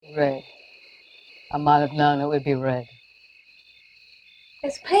Red. I might have known it would be red.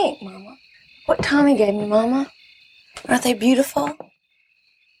 It's pink, Mama. What Tommy gave me, Mama. Aren't they beautiful?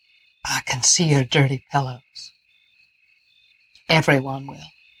 I can see your dirty pillows. Everyone will.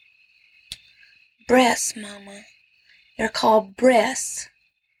 Breasts, Mama. They're called breasts.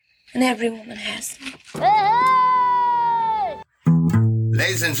 And every woman has them.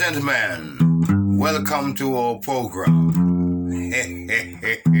 Ladies and gentlemen, welcome to our program.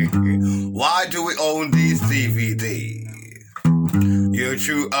 Why do we own these DVDs? Your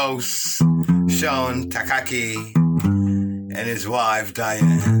true host, Sean Takaki, and his wife,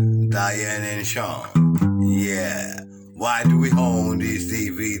 Diane and Sean. Yeah, why do we own these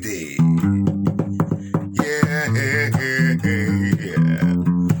DVDs? Yeah.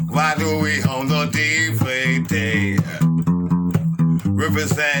 Why do we own the DVD?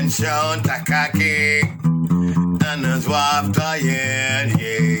 Represent Sean Takaki and his wife Diane,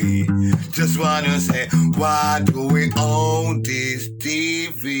 yeah. Just want to say, why do we own this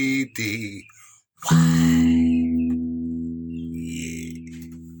DVD? Why? Yeah.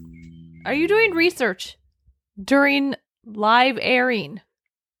 Are you doing research during live airing?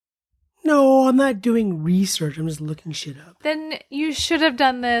 No, I'm not doing research. I'm just looking shit up. Then you should have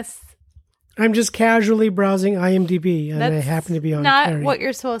done this. I'm just casually browsing IMDb, and I happen to be on not Carrie. what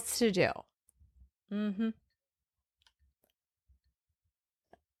you're supposed to do. Mm-hmm.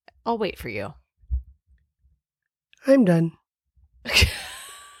 I'll wait for you. I'm done.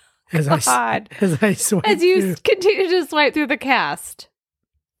 As God. I swipe As you through. continue to swipe through the cast.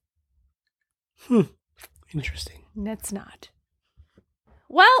 Interesting. That's not.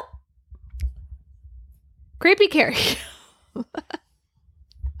 Well, Creepy Carrie.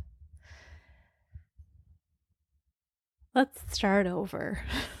 Let's start over.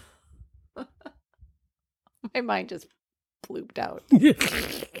 My mind just blooped out.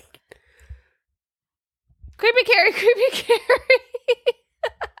 Creepy Carrie, Creepy Carrie.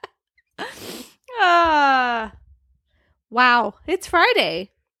 Wow, it's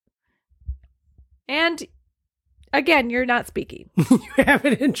Friday. And again, you're not speaking. You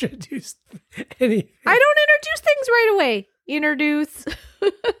haven't introduced anything. I don't introduce things right away. Introduce.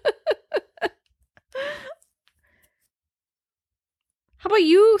 How about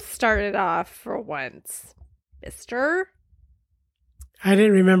you start it off for once, mister? I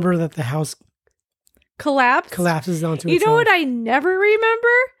didn't remember that the house collapses onto You itself. know what I never remember?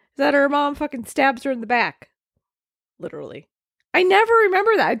 Is that her mom fucking stabs her in the back. Literally. I never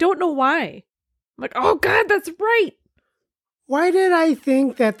remember that. I don't know why. I'm like, oh God, that's right. Why did I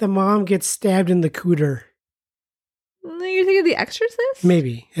think that the mom gets stabbed in the cooter? You're thinking of The Exorcist?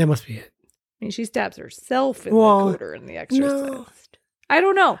 Maybe. That must be it. I mean, she stabs herself in the cooter in The Exorcist. No. I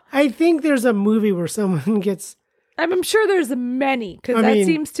don't know. I think there's a movie where someone gets... I'm sure there's many, because that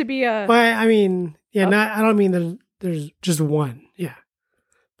seems to be a... Well, I mean, yeah, I don't mean there's just one. Yeah.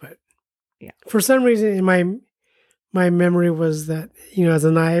 But yeah, for some reason in my memory was that, as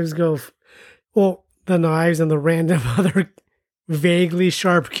the knives go... Well, the knives and the random other vaguely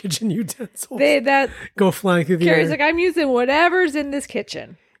sharp kitchen utensils go flying through the air. Carrie's like, I'm using whatever's in this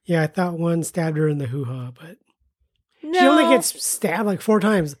kitchen. Yeah, I thought one stabbed her in the hoo-ha, but no. She only gets stabbed like 4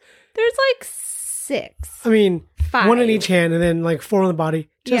 times. There's like 6. I mean, 5. 1 in each hand and then like 4 on the body.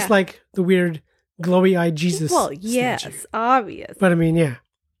 Just like the weird glowy-eyed Jesus Well, yes, statue. obvious. But I mean, yeah.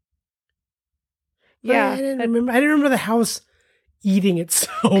 Yeah. I didn't remember the house eating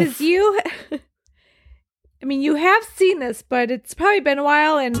itself. Because you have seen this, but it's probably been a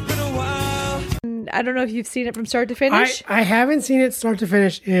while, and I don't know if you've seen it from start to finish. I haven't seen it start to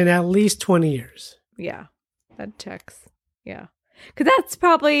finish in at least 20 years. Yeah, that checks. Yeah. Because that's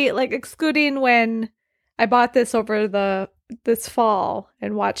probably, like, excluding when I bought this over this fall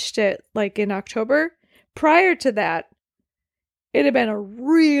and watched it, like, in October. Prior to that, it had been a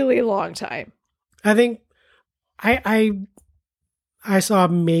really long time. I think I saw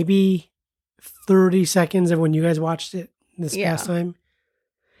maybe 30 seconds of when you guys watched it this past time.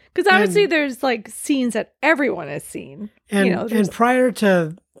 Because obviously there's like scenes that everyone has seen. And, and prior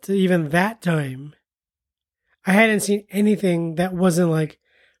to even that time, I hadn't seen anything that wasn't like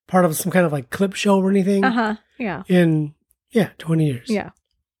part of some kind of like clip show or anything. Yeah. In 20 years. Yeah.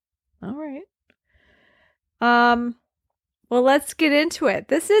 All right. Well, let's get into it.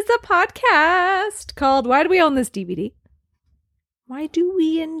 This is a podcast called Why Do We Own This DVD? Why do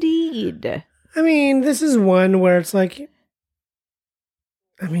we indeed? I mean, this is one where it's like,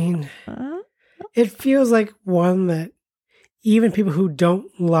 it feels like one that even people who don't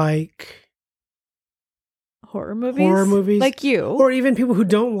like horror movies, like you, or even people who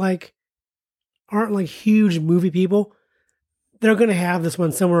aren't like huge movie people, they're going to have this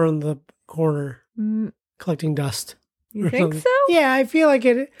one somewhere in the corner collecting dust. You think so? Yeah, I feel like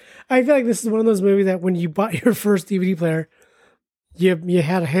it. I feel like this is one of those movies that when you bought your first DVD player, you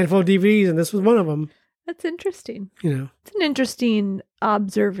had a handful of DVDs, and this was one of them. That's interesting. You know, it's an interesting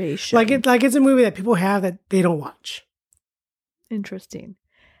observation. Like it's a movie that people have that they don't watch. Interesting.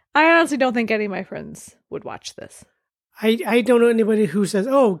 I honestly don't think any of my friends would watch this. I don't know anybody who says,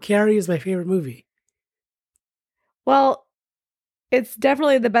 "Oh, Carrie is my favorite movie." Well, it's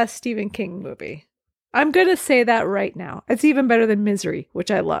definitely the best Stephen King movie. I'm going to say that right now. It's even better than Misery, which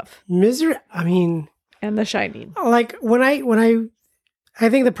I love. Misery, I mean... And The Shining. Like, when I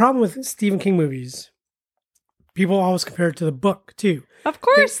think the problem with Stephen King movies, people always compare it to the book, too. Of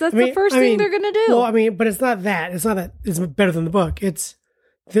course, that's the first thing they're going to do. Well, I mean, but it's not that. It's not that it's better than the book. It's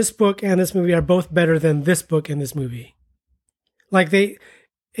this book and this movie are both better than this book and this movie. Like,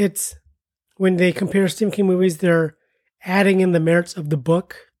 when they compare Stephen King movies, they're adding in the merits of the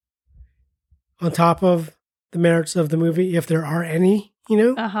book on top of the merits of the movie, if there are any, you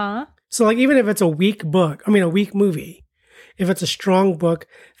know? Uh-huh. So, like, even if it's a weak movie, if it's a strong book,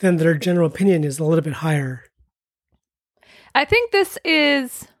 then their general opinion is a little bit higher. I think this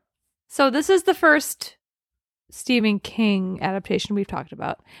is the first Stephen King adaptation we've talked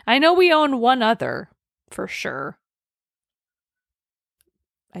about. I know we own one other, for sure.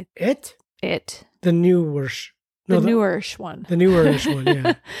 It? The newer-ish. No, the newer-ish one. The newer-ish one,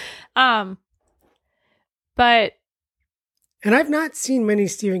 yeah. But... And I've not seen many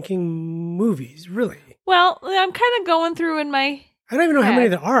Stephen King movies, really. Well, I'm kind of going through in my I don't even know how many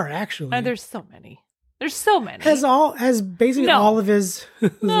there are, actually. There's so many. There's so many. Has basically all of his...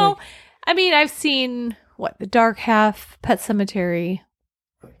 No. I mean, I've seen, The Dark Half, Pet Sematary.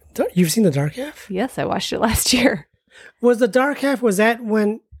 You've seen The Dark Half? Yes, I watched it last year. Was The Dark Half, was that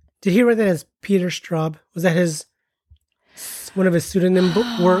when... Did he write that as Peter Straub? Was that one of his pseudonym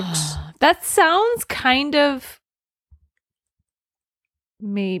works? That sounds kind of...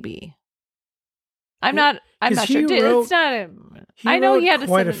 Maybe. I'm not sure. It's not him. I know he had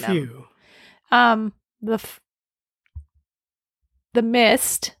quite a few. The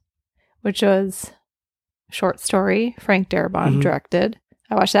Mist, which was a short story Frank Darabont directed.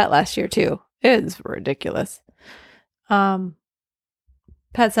 I watched that last year too. It is ridiculous. Pet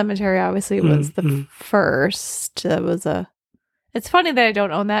Sematary obviously was the first. It's funny that I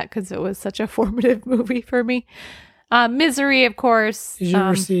don't own that because it was such a formative movie for me. Misery, of course. Did you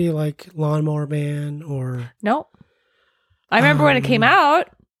ever see like Lawnmower Man or... Nope. I remember when it came out.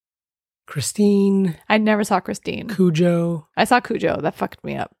 Christine. I never saw Christine. Cujo. I saw Cujo. That fucked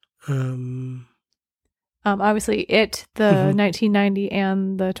me up. Obviously, It, the 1990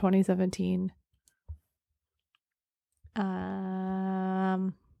 and the 2017.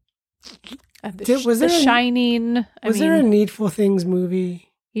 Was there Shining. Was there a Needful Things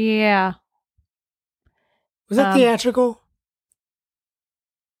movie? Yeah. Was that theatrical?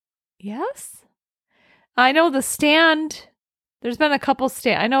 Yes. I know The Stand. There's been a couple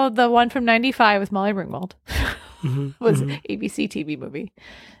I know the one from 95 with Molly Ringwald was ABC TV movie.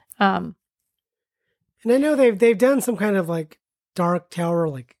 And I know they've done some kind of like Dark Tower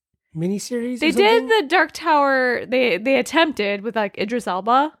like miniseries. They did the Dark Tower. They attempted with like Idris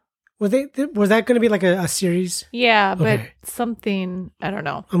Elba. Was that going to be like a series? Yeah, but something I don't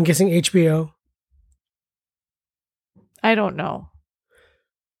know. I'm guessing HBO. I don't know.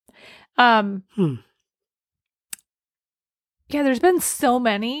 Yeah, there's been so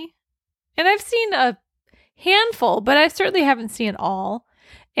many. And I've seen a handful, but I certainly haven't seen all.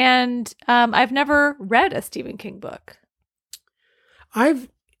 And I've never read a Stephen King book.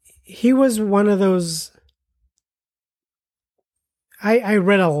 He was one of those... I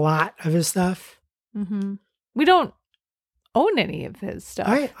read a lot of his stuff. Mm-hmm. We don't own any of his stuff.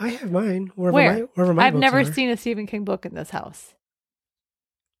 I have mine. Where? Wherever my I've books never are. seen a Stephen King book in this house.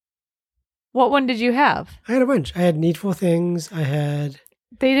 What one did you have? I had a bunch. I had Needful Things. They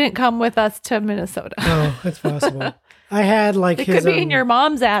didn't come with us to Minnesota. Oh, that's possible. I had like it could be in your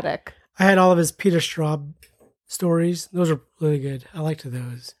mom's attic. I had all of his Peter Straub stories. Those are really good. I liked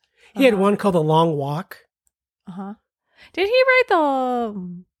those. He had one called The Long Walk. Uh-huh. Did he write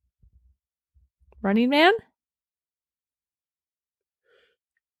the Running Man?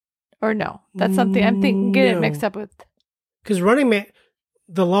 Or no? That's something I'm thinking. Get it mixed up with. Because Running Man,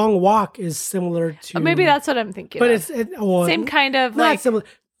 The Long Walk is similar to. Maybe that's what I'm thinking. But of. it's same kind of not similar.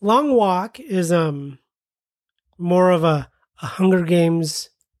 Long Walk is more of a Hunger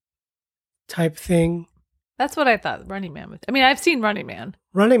Games type thing. That's what I thought Running Man was. I mean, I've seen Running Man.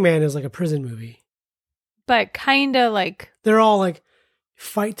 Running Man is like a prison movie. But kind of like... They're all like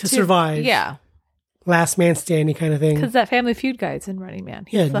fight to survive. Yeah. last man standing kind of thing. Because that Family Feud guy's in Running Man.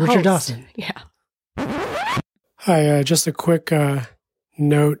 He's Richard host. Dawson. Yeah. Hi, just a quick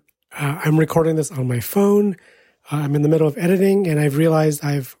note. I'm recording this on my phone. I'm in the middle of editing, and I've realized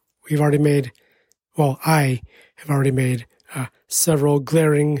I have already made several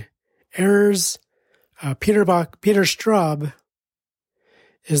glaring errors. Peter Straub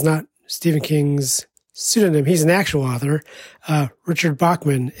is not Stephen King's pseudonym. He's an actual author. Richard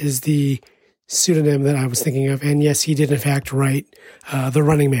Bachman is the pseudonym that I was thinking of. And yes, he did in fact write The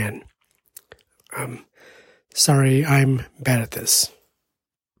Running Man. Sorry, I'm bad at this.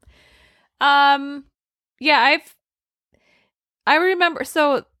 Yeah, I remember.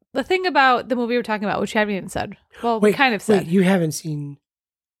 So the thing about the movie we're talking about, which you haven't even said. Well, we kind of said. Wait, you haven't seen...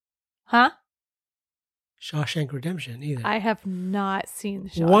 Huh? Shawshank Redemption either. I have not seen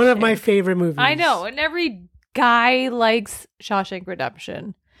Shawshank. One of my favorite movies. I know, and every guy likes Shawshank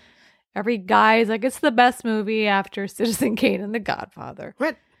Redemption. Every guy is like, it's the best movie after Citizen Kane and The Godfather.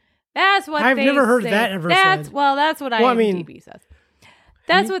 What? That's what I've they never heard say. that ever said. Well, that's what IMDb says.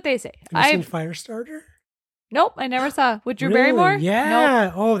 That's what they say. Have you seen Firestarter? Nope, I never saw. With Drew Really? Barrymore? Yeah.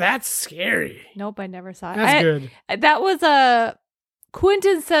 Nope. Oh, that's scary. Nope, I never saw it. That's good. That was a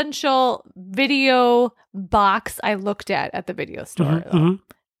quintessential video box I looked at the video store.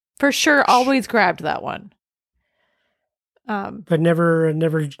 For sure, always grabbed that one. But never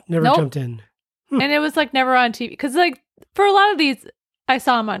jumped in. And it was like never on TV. Because like for a lot of these, I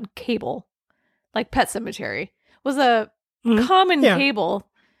saw them on cable. Like Pet Sematary was a common cable.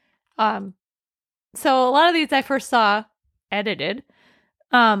 So a lot of these I first saw edited.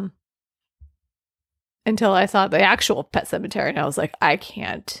 Until I saw the actual Pet Sematary, and I was like, I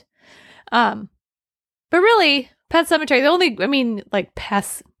can't. But really, Pet Sematary, like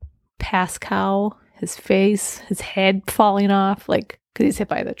Pascal, his face, his head falling off, like, because he's hit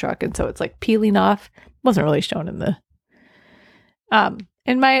by the truck, and so it's like peeling off. Wasn't really shown in the. I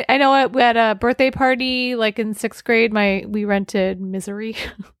know we had a birthday party, like in 6th grade, we rented Misery,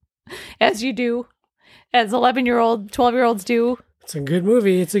 as you do, as 12-year-olds do. It's a good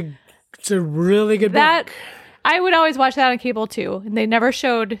movie. It's a really good book. I would always watch that on cable too, and they never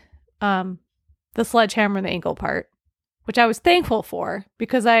showed the sledgehammer and the ankle part, which I was thankful for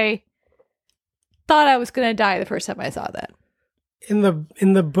because I thought I was going to die the first time I saw that. In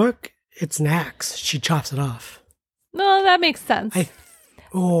the book, it's an axe. She chops it off. No, that makes sense.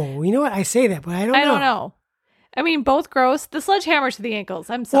 You know what? I say that, but I don't know. I mean, both gross. The sledgehammer to the ankles.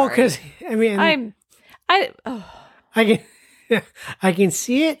 I'm sorry. Well, because I can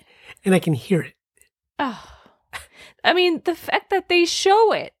see it. And I can hear it. Oh, I mean, the fact that they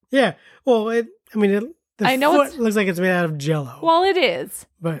show it. Yeah. Well, the foot looks like it's made out of Jell-O. Well, it is,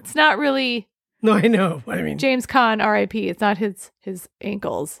 but it's not really. No, I know. What I mean, James Caan, R.I.P. It's not his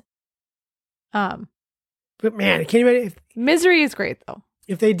ankles. But man, can you imagine? Misery is great though.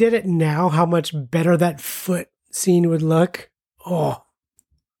 If they did it now, how much better that foot scene would look. Oh,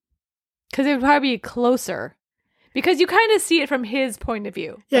 because it would probably be closer. Because you kind of see it from his point of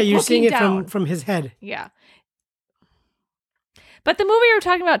view. Yeah, like you're seeing it down. from his head. Yeah. But the movie we're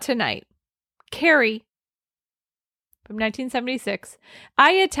talking about tonight, Carrie, from 1976,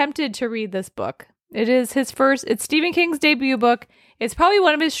 I attempted to read this book. It is it's Stephen King's debut book. It's probably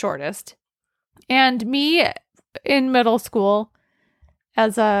one of his shortest. And me in middle school,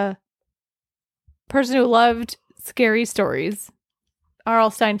 as a person who loved scary stories,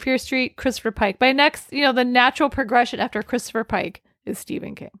 R.L. Stine, Fear Street, Christopher Pike. By next, the natural progression after Christopher Pike is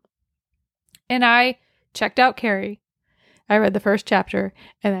Stephen King. And I checked out Carrie. I read the first chapter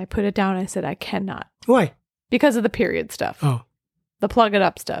and I put it down. I said, I cannot. Why? Because of the period stuff. Oh. The plug it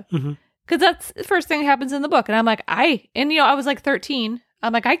up stuff. Because that's the first thing that happens in the book. And I'm like, I was like 13.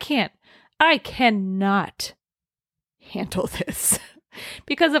 I'm like, I cannot handle this.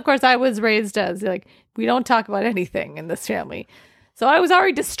 Because of course I was raised as like, we don't talk about anything in this family. So I was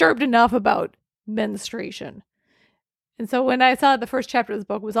already disturbed enough about menstruation. And so when I saw the first chapter of this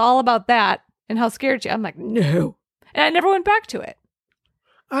book was all about that and how scared I'm like, no. And I never went back to it.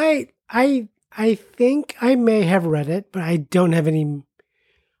 I think I may have read it, but I don't have any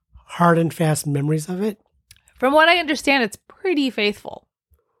hard and fast memories of it. From what I understand, it's pretty faithful.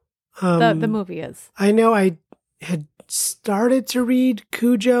 The movie is. I know I had started to read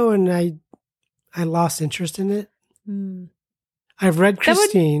Cujo and I lost interest in it. I've read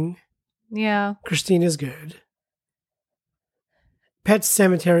Christine. Yeah. Christine is good. Pet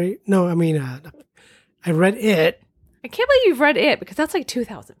Sematary. No, I read it. I can't believe you've read it because that's like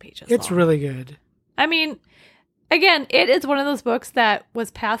 2,000 pages. It's long. really good. I mean, again, it is one of those books that was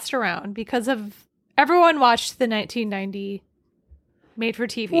passed around because of everyone watched the 1990 made for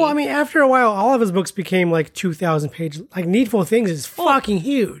TV. Well, I mean, after a while, all of his books became like 2,000 pages. Like Needful Things is fucking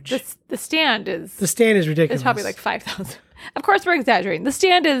huge. The Stand is ridiculous. It's probably like 5,000. Of course, we're exaggerating. The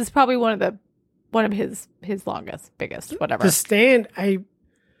Stand is probably one of his longest, biggest, whatever. The Stand,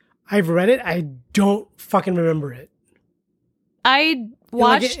 I've read it. I don't fucking remember it. I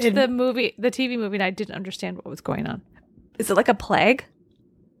watched the TV movie, and I didn't understand what was going on. Is it like a plague?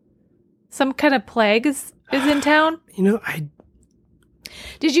 Some kind of plague is in town?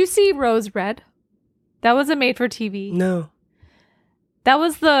 Did you see Rose Red? That was a made-for-TV. No. That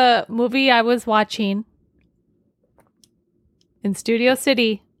was the movie I was watching in Studio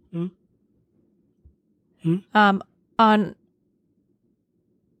City. On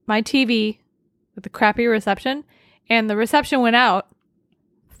my TV with the crappy reception, and the reception went out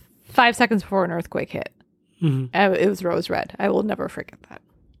 5 seconds before an earthquake hit. It was Rose Red. I will never forget that.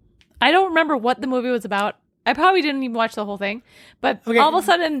 I don't remember what the movie was about. I probably didn't even watch the whole thing, but all of a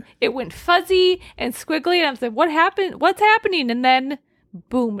sudden it went fuzzy and squiggly, and I was like, "What happened? What's happening?" And then,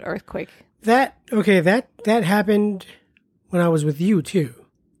 boom, earthquake. That happened when I was with you too.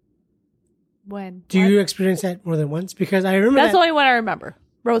 When? Do you experience that more than once? Because I remember that's the only one I remember.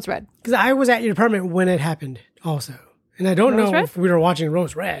 Rose Red. Because I was at your apartment when it happened also, and I don't know if we were watching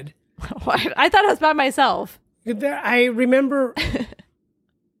Rose Red. I thought I was by myself. I remember.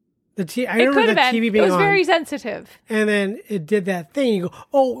 I remember the TV being on. It was very sensitive. And then it did that thing. You go,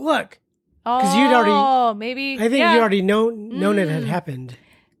 oh, look. Because you'd already... Oh, maybe. I think you already known it had happened.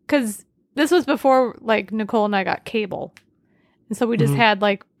 Because this was before, like, Nicole and I got cable. And so we just had,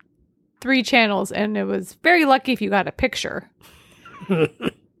 like, 3 channels. And it was very lucky if you got a picture.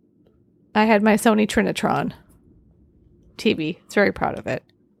 I had my Sony Trinitron TV. I was very proud of it.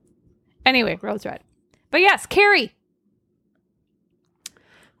 Anyway, Rose Red. But yes, Carrie.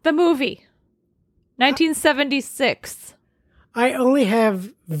 The movie, 1976. I only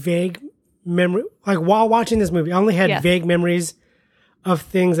have vague memory. Like while watching this movie, I only had vague memories of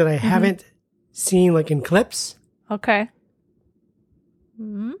things that I haven't seen, like in clips. Okay.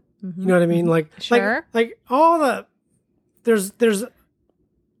 You know what I mean? Like, sure. Like all the there's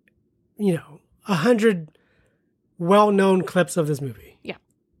 100 well-known clips of this movie. Yeah.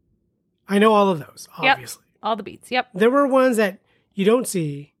 I know all of those. Obviously, all the beats. Yep. There were ones that you don't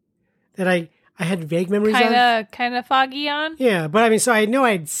see. That I had vague memories of. Kind of foggy on? Yeah, but I mean, so I know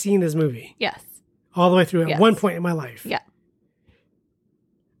I'd seen this movie. Yes. All the way through at one point in my life. Yeah.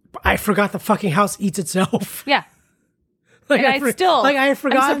 But I forgot the fucking house eats itself. Yeah. I forgot. I'm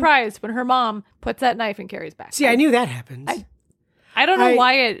surprised when her mom puts that knife in Carrie's back. See, I knew that happened. I don't know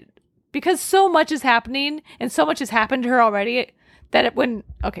why because so much is happening and so much has happened to her already that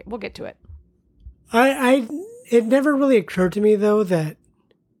okay, we'll get to it. It never really occurred to me though that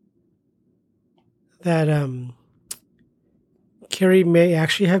Carrie may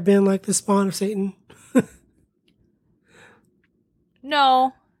actually have been like the spawn of Satan.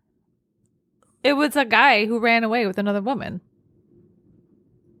 No. It was a guy who ran away with another woman.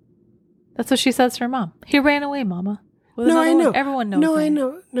 That's what she says to her mom. He ran away, Mama. No, I know. Everyone knows No, that. I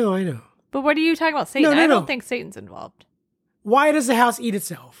know. No, I know. But what are you talking about? Satan? I don't think Satan's involved. Why does the house eat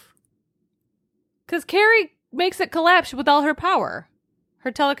itself? Because Carrie makes it collapse with all her power. Her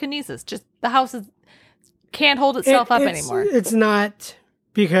telekinesis. Just the house can't hold itself up anymore. It's not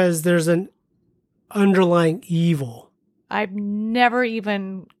because there's an underlying evil. I've never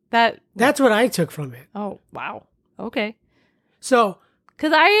even... That's what I took from it. Oh, wow. Okay. So...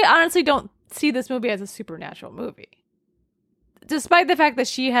 Because I honestly don't see this movie as a supernatural movie. Despite the fact that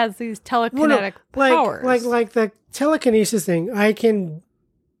she has these telekinetic powers. Like the telekinesis thing, I can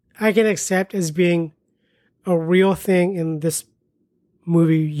accept as being a real thing in this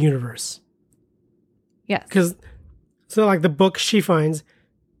movie universe. Yes. Because so like the book she finds,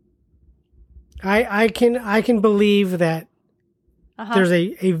 I can believe that there's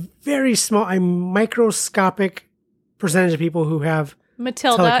a very small, a microscopic percentage of people who have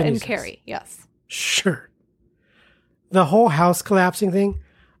Matilda and Carrie. Yes. Sure. The whole house collapsing thing,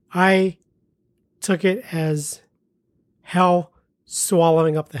 I took it as hell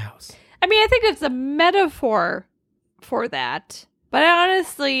swallowing up the house. I mean, I think it's a metaphor for that, but I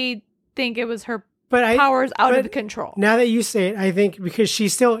honestly think it was her powers out of control. Now that you say it, I think because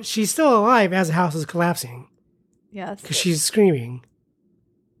she's still alive as the house is collapsing. Yes. Because she's screaming.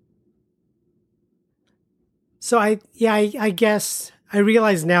 So I guess I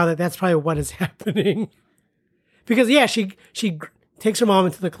realize now that that's probably what is happening. Because she takes her mom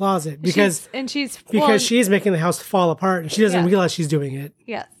into the closet because she's making the house fall apart and she doesn't realize she's doing it.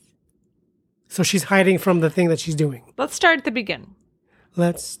 Yes. So she's hiding from the thing that she's doing. Let's start at the beginning.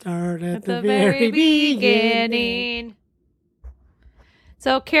 Let's start at the very beginning.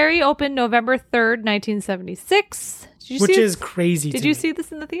 So Carrie opened November 3rd, 1976. Which is crazy. Did you see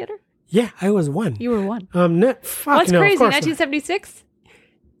this in the theater? Yeah, I was one. You were one. What's crazy? 1976?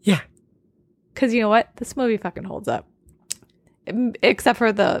 Yeah. Because you know what? This movie fucking holds up. Except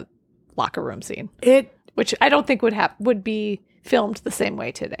for the locker room scene. Which I don't think would be filmed the same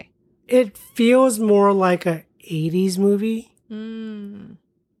way today. It feels more like a 80s movie.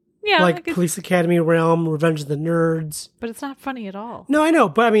 Yeah. Like Police Academy Realm, Revenge of the Nerds. But it's not funny at all. No, I know.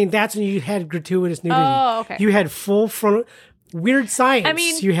 But I mean, that's when you had gratuitous nudity. Oh, okay. You had full front... Weird Science. I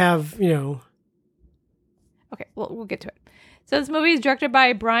mean... You have, Okay, well, we'll get to it. So this movie is directed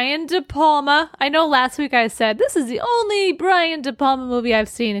by Brian De Palma. I know last week I said, this is the only Brian De Palma movie I've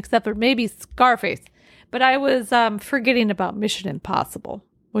seen, except for maybe Scarface. But I was forgetting about Mission Impossible,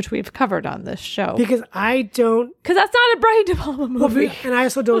 which we've covered on this show. Because I don't... Because that's not a Brian De Palma movie. Well, and I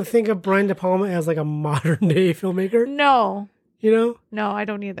also don't think of Brian De Palma as like a modern day filmmaker. No. No, I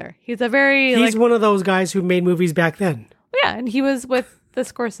don't either. He's one of those guys who made movies back then. Yeah, and he was with the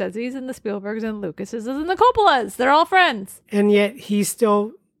Scorseses and the Spielbergs and Lucases and the Coppolas. They're all friends. And yet he's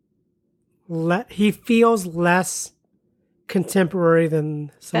still... he feels less contemporary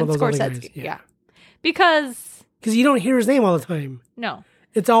than some of those other guys. Yeah. Because you don't hear his name all the time. No.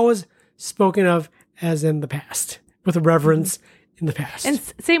 It's always spoken of as in the past, with a reverence in the past. And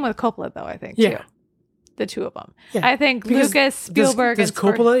same with Coppola, though, I think, too. The two of them. Yeah. I think Lucas, Spielberg... Does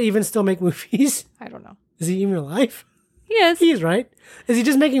Coppola even still make movies? I don't know. Is he even alive? He is. He is, right? Is he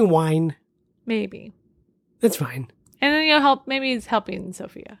just making wine? Maybe. That's fine. And then, maybe he's helping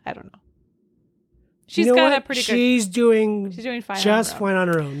Sophia. I don't know. She's got a pretty good... She's doing fine just fine on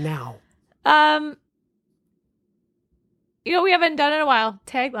her own now. We haven't done it in a while.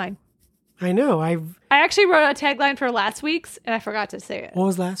 Tagline. I know. I actually wrote a tagline for last week's, and I forgot to say it. What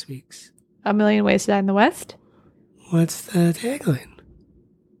was last week's? 1 Million Ways to Die in the West. What's the tagline?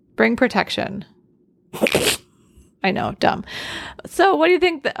 Bring protection. I know, dumb. So what do you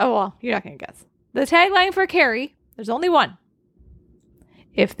think? You're not going to guess. The tagline for Carrie, there's only one.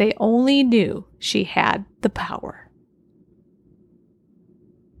 If they only knew she had the power.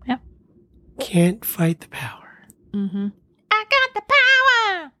 Yeah. Can't fight the power. Mm-hmm. I got the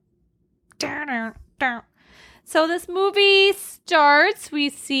power. Dun, dun, dun. So this movie starts,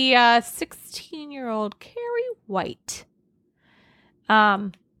 we see 16-year-old Carrie White.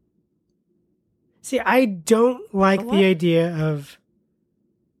 See, I don't like the idea of...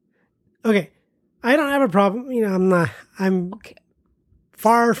 Okay, I don't have a problem. I'm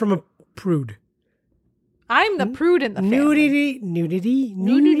far from a prude. I'm the prude in the family. Nudity.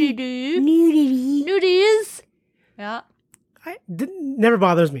 Nudies. Yeah. Never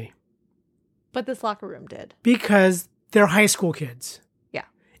bothers me. But this locker room did. Because they're high school kids. Yeah.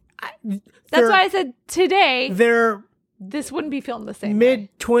 That's why I said today... They're... This wouldn't be filmed the same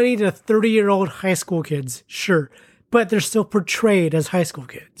way. Mid-20 to 30-year-old high school kids, sure. But they're still portrayed as high school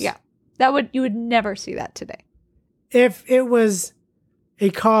kids. Yeah. You would never see that today. If it was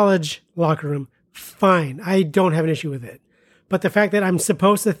a college locker room, fine. I don't have an issue with it. But the fact that I'm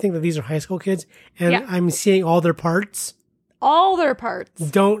supposed to think that these are high school kids and I'm seeing all their parts. All their parts.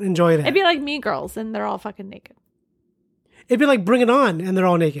 Don't enjoy that. It'd be like Mean Girls and they're all fucking naked. It'd be like Bring It On and they're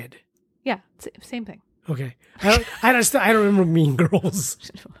all naked. Yeah, same thing. Okay. I don't remember Mean Girls.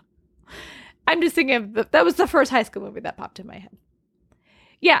 I'm just thinking of that was the first high school movie that popped in my head.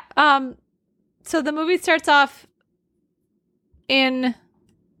 Yeah. So the movie starts off in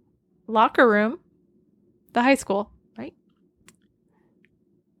locker room, the high school, right?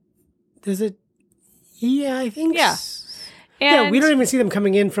 Does it? Yeah, I think. Yeah. We don't even see them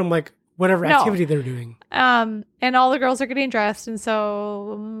coming in from like whatever activity they're doing. And all the girls are getting dressed, and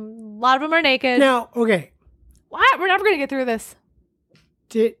so a lot of them are naked. Now, okay. What? We're never going to get through this.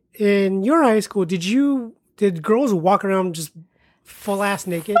 In your high school, did girls walk around just full ass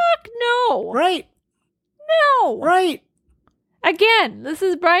naked? Fuck no. Right. No. Right. Again, this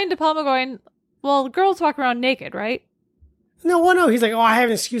is Brian De Palma going, well, girls walk around naked, right? No. He's like, I have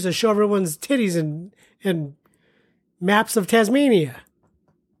an excuse to show everyone's titties and maps of Tasmania.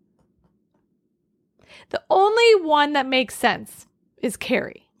 The only one that makes sense is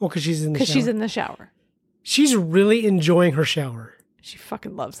Carrie. Well, because she's in the shower. Because she's in the shower. She's really enjoying her shower. She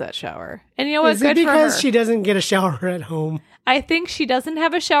fucking loves that shower. And you know what? Is it because she doesn't get a shower at home? I think she doesn't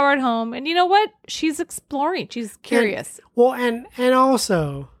have a shower at home. And you know what? She's exploring. She's curious. And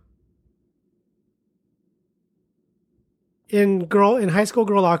also in high school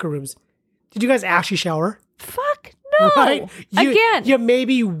girl locker rooms, did you guys actually shower? Fuck no. Right? Again. You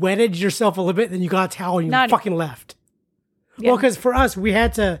maybe wetted yourself a little bit, then you got a towel and you fucking left. Yeah. Well, because for us, we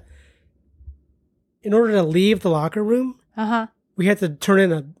had to, in order to leave the locker room, we we had to turn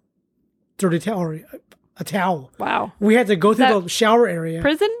in a dirty towel or a towel. Wow. We had to go through the shower area.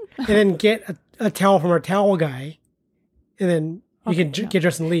 Prison? And then get a towel from our towel guy. And then you can get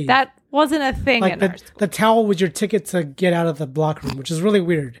dressed and leave. That wasn't a thing in our school. The towel was your ticket to get out of the block room, which is really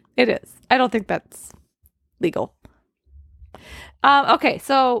weird. It is. I don't think that's legal. Okay,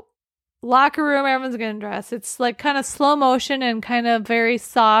 so locker room, everyone's getting dressed. It's like kind of slow motion and kind of very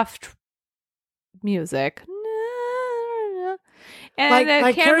soft music. And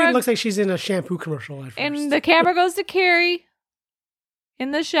like Carrie looks like she's in a shampoo commercial at first. And the camera goes to Carrie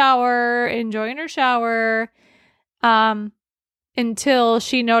in the shower, enjoying her shower, until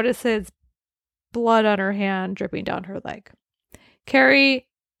she notices blood on her hand dripping down her leg. Carrie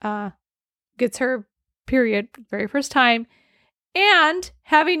gets her period for the very first time, and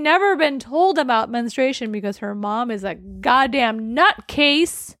having never been told about menstruation because her mom is a goddamn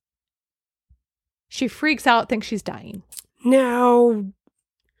nutcase, she freaks out, thinks she's dying. Now,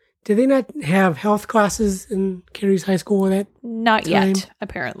 did they not have health classes in Carrie's high school with that? Not yet,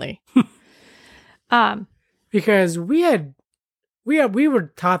 apparently. Because we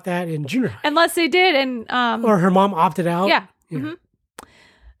were taught that in junior high. Unless they did, and or her mom opted out. Yeah.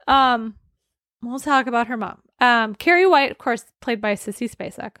 Mm-hmm. We'll talk about her mom. Carrie White, of course, played by Sissy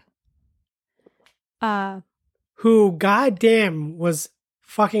Spacek. Who, goddamn, was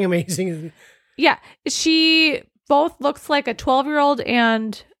fucking amazing. Yeah, she both looks like a 12-year-old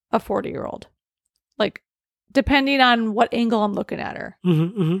and a 40-year-old. Like, depending on what angle I'm looking at her.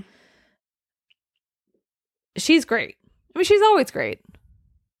 Mm-hmm, mm-hmm. She's great. I mean, she's always great.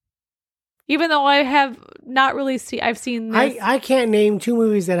 Even though I have not really seen... I've seen this. I can't name two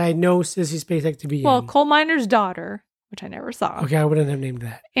movies that I know Sissy Spacek to be in. Well, Coal Miner's Daughter, which I never saw. Okay, I wouldn't have named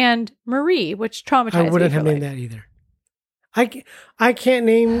that. And Marie, which traumatized me. I wouldn't have named that either. I can't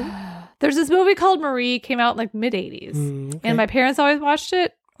name... There's this movie called Marie, came out in like mid-80s. Okay. And my parents always watched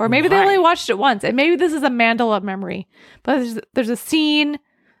it. Or maybe they only watched it once. And maybe this is a Mandela memory. But there's a scene,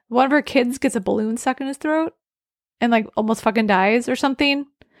 one of her kids gets a balloon stuck in his throat and like almost fucking dies or something.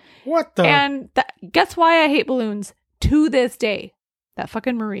 What the? And guess why I hate balloons to this day? That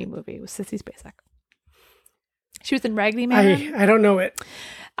fucking Marie movie with Sissy Spacek. She was in Raggedy Man. I don't know it.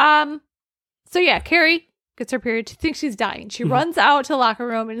 So yeah, Carrie gets her period. She thinks she's dying. She runs out to the locker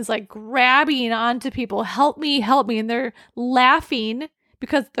room and is like grabbing onto people. Help me, help me. And they're laughing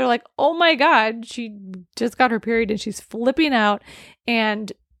because they're like, oh my God, she just got her period and she's flipping out.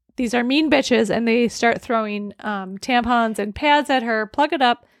 And these are mean bitches. And they start throwing tampons and pads at her. Plug it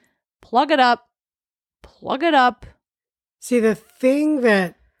up, plug it up, plug it up. See, the thing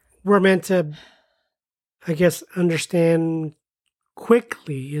that we're meant to, I guess, understand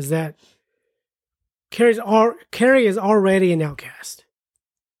quickly is that Carrie is already an outcast.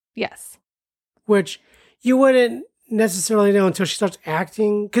 Yes. Which you wouldn't necessarily know until she starts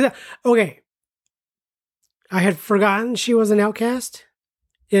acting. Okay, I had forgotten she was an outcast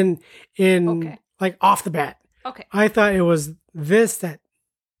in like off the bat. Okay. I thought it was this that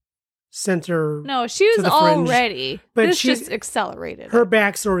sent her. No, she was already. But this just accelerated. Her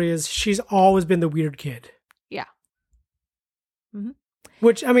backstory is she's always been the weird kid. Yeah. Mm-hmm.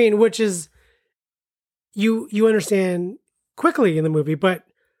 Which is you understand quickly in the movie, but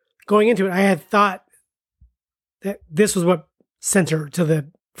going into it, I had thought that this was what sent her to the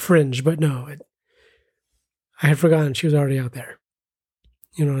fringe, but no, I had forgotten she was already out there.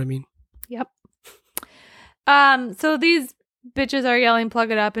 You know what I mean? Yep. So these bitches are yelling, plug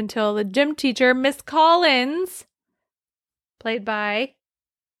it up, until the gym teacher, Miss Collins, played by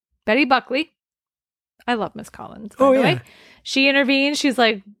Betty Buckley. I love Miss Collins, by the way. She intervenes. She's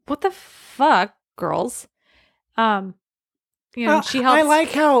like, what the fuck, girls? She helps. I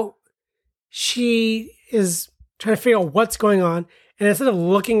like how she is trying to figure out what's going on. And instead of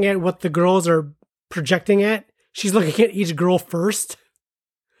looking at what the girls are projecting at, she's looking at each girl first.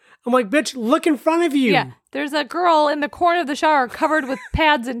 I'm like, bitch, look in front of you. Yeah. There's a girl in the corner of the shower covered with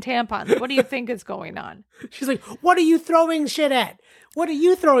pads and tampons. What do you think is going on? She's like, what are you throwing shit at? What are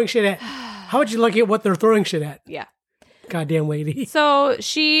you throwing shit at? How would you look at what they're throwing shit at? Yeah. Goddamn lady. So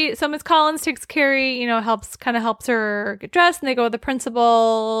Miss Collins takes Carrie, helps her get dressed, and they go with the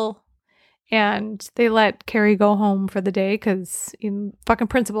principal, and they let Carrie go home for the day because fucking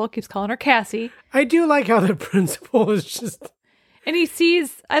principal keeps calling her Cassie. I do like how the principal is just... And he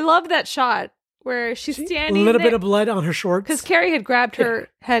sees, I love that shot where she's standing a little bit of blood on her shorts. Because Carrie had grabbed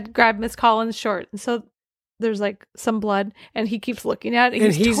Miss Collins' short. And so there's like some blood and he keeps looking at it.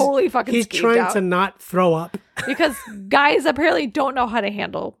 And he's totally fucking He's trying out. to not throw up. Because guys apparently don't know how to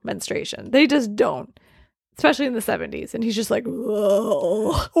handle menstruation. They just don't. Especially in the 70s. And he's just like,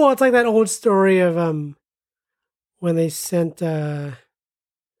 whoa. Well, it's like that old story of, when they sent, we're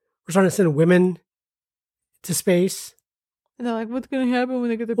trying to send women to space. And they're like, what's going to happen when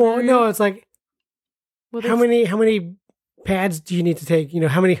they get their Well, period? no, it's like, how many pads do you need to take? You know,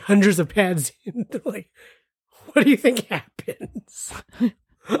 how many hundreds of pads? They're like, what do you think happens?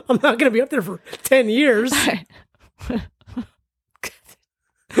 I'm not going to be up there for 10 years.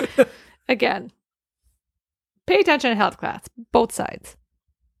 Again, pay attention to health class, both sides.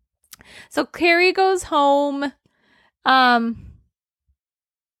 So Carrie goes home. While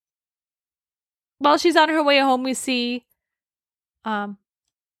she's on her way home, we see her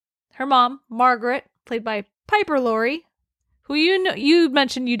mom, Margaret, played by Piper Laurie, who you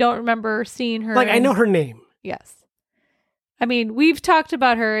mentioned you don't remember seeing her. Like, I know her name. Yes. I mean, we've talked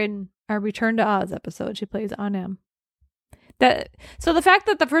about her in our Return to Oz episode. She plays Aunt Em. So the fact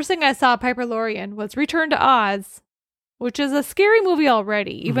that the first thing I saw Piper Laurie in was Return to Oz, which is a scary movie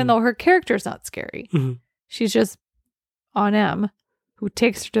already, even though her character's not scary. Mm-hmm. She's just Aunt Em, who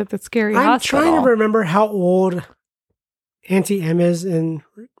takes her to the scary hospital. I'm trying to remember how old Auntie Em is in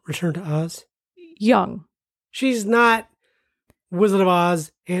Return to Oz. Young. She's not Wizard of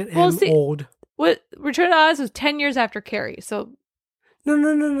Oz Aunt Em old. What Return to Oz was 10 years after Carrie, so... No.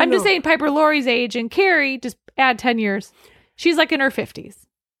 I'm just saying Piper Laurie's age and Carrie, just add 10 years. She's like in her 50s.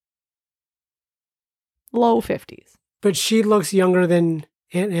 Low 50s. But she looks younger than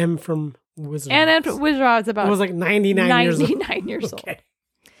Aunt Em from Wizard of Oz. Aunt Em from Wizard of Oz about... It was like 99 years old. 99 years old.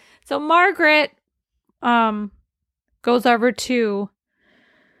 So Margaret goes over to...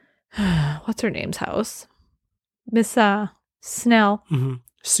 what's her name's house? Miss Snell. Mm-hmm.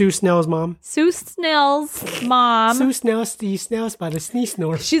 Sue Snell's mom. Sue Snell's mom. Sue Snell, Steve Snell's by the sneeze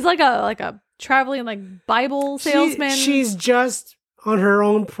snore. She's like a traveling like Bible salesman. She's just on her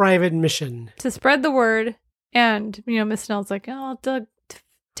own private mission to spread the word. And Miss Snell's like, oh,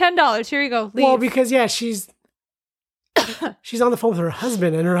 $10. Here you go. Leave. Well, because she's on the phone with her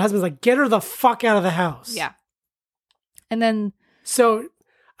husband, and her husband's like, get her the fuck out of the house. Yeah. And then so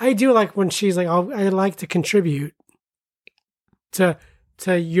I do like when she's like, I like to contribute to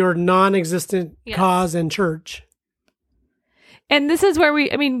your non-existent cause and church. And this is where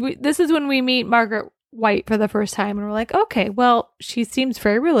this is when we meet Margaret White for the first time, and we're like, okay, well, she seems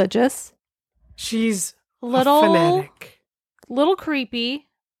very religious. She's a fanatic. Little creepy,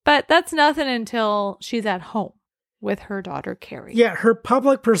 but that's nothing until she's at home with her daughter, Carrie. Yeah, her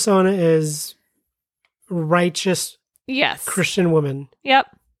public persona is righteous Christian woman. Yep.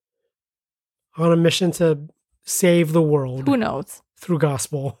 On a mission to save the world. Who knows? Through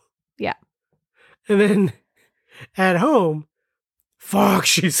gospel. Yeah. And then at home, fuck,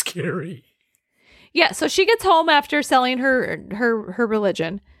 she's scary. Yeah, so she gets home after selling her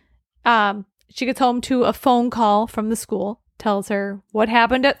religion. She gets home to a phone call from the school, tells her what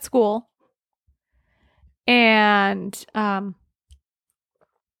happened at school. And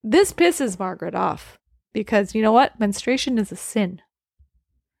this pisses Margaret off because you know what? Menstruation is a sin.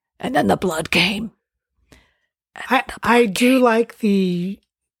 And then the blood came. I do like the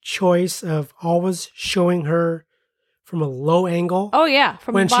choice of always showing her from a low angle. Oh, yeah.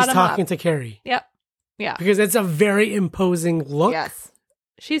 From when she's talking up. to Carrie. Yep. Yeah. Because it's a very imposing look. Yes.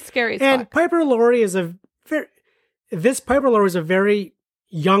 She's scary as and fuck. Piper Laurie is a very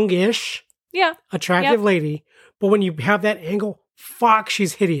youngish, attractive lady. But when you have that angle, fuck,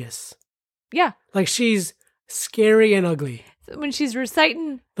 she's hideous. Yeah. Like she's scary and ugly. When she's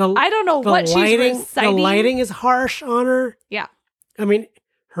reciting, I don't know what she's reciting. The lighting is harsh on her. Yeah. I mean,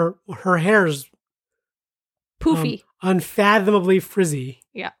 her hair's poofy. Unfathomably frizzy.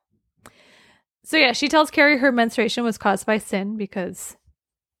 Yeah. So she tells Carrie her menstruation was caused by sin because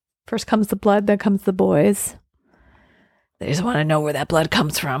first comes the blood, then comes the boys. They just want to know where that blood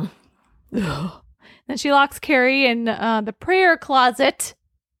comes from. Ugh. Then she locks Carrie in the prayer closet,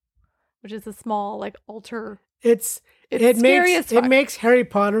 which is a small like altar. It makes Harry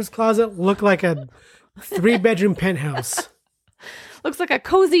Potter's closet look like a 3-bedroom penthouse. Looks like a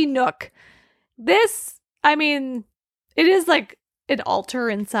cozy nook. This, it is like an altar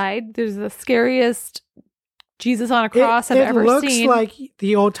inside. There's the scariest Jesus on a cross I've ever seen. It looks like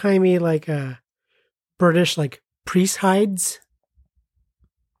the old-timey British priest hides.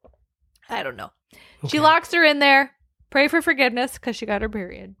 I don't know. Okay. She locks her in there. Pray for forgiveness because she got her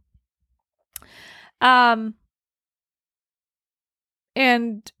period.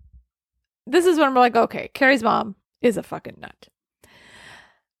 And this is when we're like, okay, Carrie's mom is a fucking nut.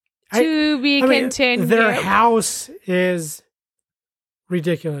 To be continued. Their house is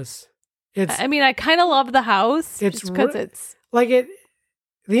ridiculous. I kind of love the house. It's because it's like it.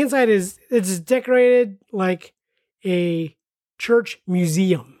 The inside it's decorated like a church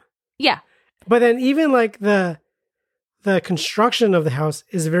museum. Yeah. But then even like the the construction of the house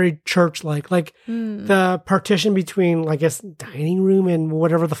is very church-like. Like the partition between, I guess, dining room and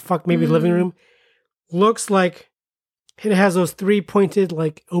whatever the fuck, maybe living room, looks like it has those 3 pointed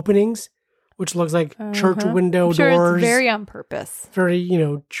like openings, which looks like church window I'm sure doors. It's very on purpose. Very,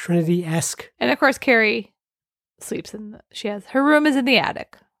 Trinity-esque. And of course, Carrie sleeps her room is in the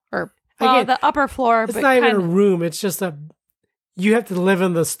attic or the upper floor. It's but not even a room. It's just you have to live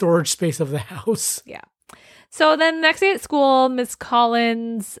in the storage space of the house. Yeah. So then next day at school, Miss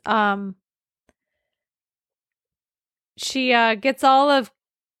Collins, she gets all of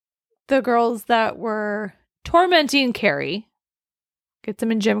the girls that were tormenting Carrie, gets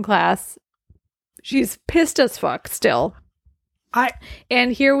them in gym class. She's pissed as fuck still.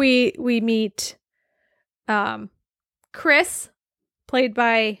 And here we meet Chris, played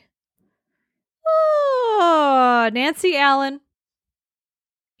by Nancy Allen,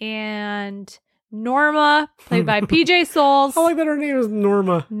 and Norma, played by PJ Soles. I like that her name is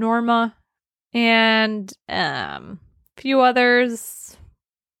Norma. Norma. And a few others.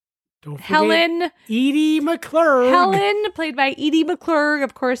 Don't forget Helen. Edie McClurg. Helen, played by Edie McClurg.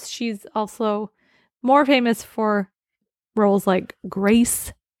 Of course, she's also more famous for roles like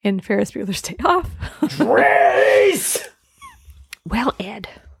Grace in Ferris Bueller's Day Off. Grace! Well, Ed,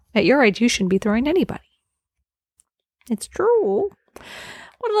 at your age, you shouldn't be throwing anybody. It's true.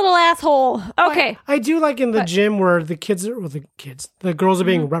 What a little asshole. Okay. I do like in the gym where the girls are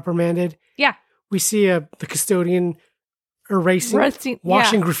being reprimanded. Yeah. We see the custodian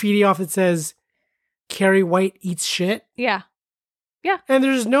washing graffiti off that says, Carrie White eats shit. Yeah. Yeah. And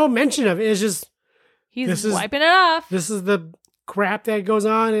there's no mention of it. It's just, he's wiping it off. This is the crap that goes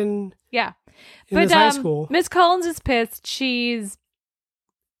on in this high school. Miss Collins is pissed. She's,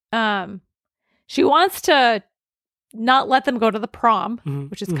 she wants to not let them go to the prom,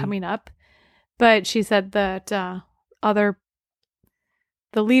 which is coming up. But she said that the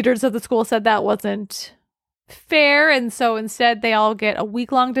leaders of the school said that wasn't fair. And so instead they all get a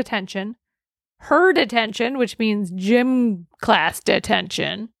week-long detention. Her detention, which means gym class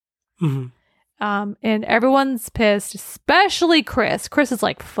detention. And everyone's pissed, especially Chris. Chris is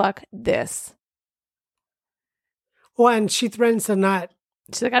like, fuck this. Well, and she threatens to not.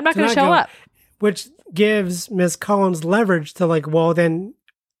 She's like, I'm not going to show up. Which gives Miss Collins leverage to well, then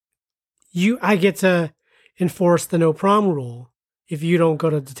I get to enforce the no prom rule if you don't go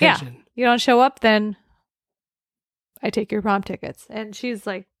to detention. Yeah. You don't show up, then I take your prom tickets. And she's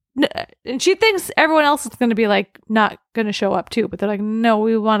like, and she thinks everyone else is going to be like, not going to show up too. But they're like, no,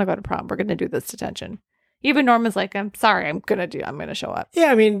 we want to go to prom. We're going to do this detention. Even Norma's like, I'm sorry, I'm going to show up.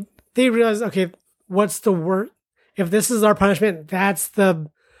 Yeah. I mean, they realize, okay, what's the worst? If this is our punishment, that's the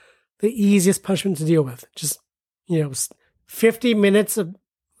easiest punishment to deal with. Just, 50 minutes a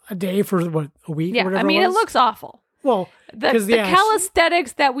day for a week? Yeah. Or whatever I mean, it looks awful. Well, the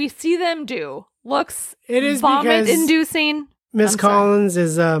calisthenics that we see them do looks vomit inducing. Miss Collins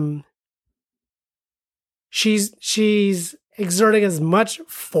is she's exerting as much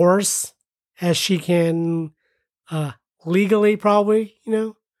force as she can legally, probably,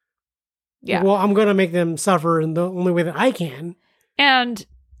 Yeah. Well, I'm going to make them suffer in the only way that I can. And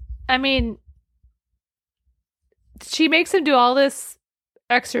I mean, she makes him do all this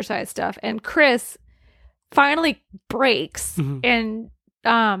exercise stuff, and Chris finally breaks. And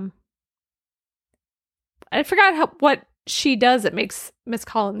I forgot what she does that makes Miss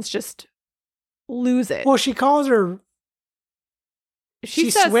Collins just lose it. Well, she calls her.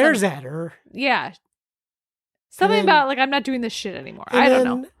 She swears at her. Yeah. Something about I'm not doing this shit anymore. I don't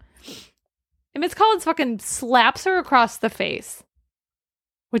know. And Miss Collins fucking slaps her across the face,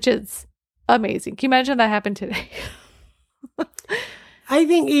 which is amazing. Can you imagine that happened today? I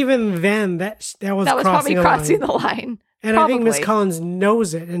think even then that was probably crossing the line. And I think Miss Collins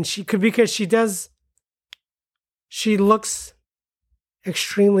knows it, and she could, because she does. She looks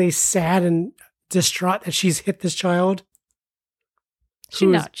extremely sad and distraught that she's hit this child. She's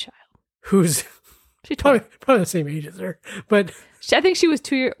not a child. Who's probably the same age as her, but I think she was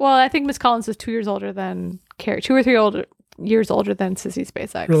 2 years. Well, I think Miss Collins was 2 years older than Carrie, 2 or 3 years older than Sissy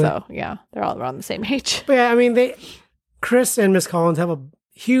Spacek. Really? So yeah, they're all around the same age. But yeah, I mean, Chris and Miss Collins have a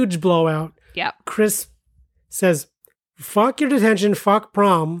huge blowout. Yeah. Chris says, "Fuck your detention, fuck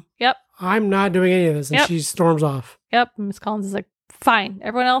prom. Yep. I'm not doing any of this," and she storms off. Yep. Miss Collins is like, "Fine,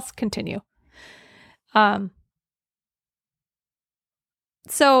 everyone else continue."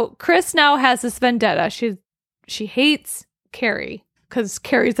 So Chris now has this vendetta. She hates Carrie because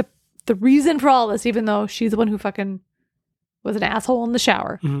Carrie's the reason for all this, even though she's the one who fucking was an asshole in the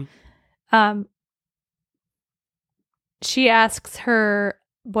shower. She asks her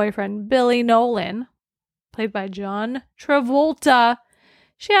boyfriend Billy Nolan played by John Travolta,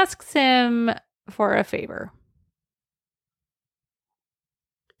 she asks him for a favor.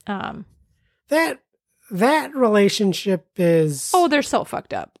 That relationship is... Oh, they're so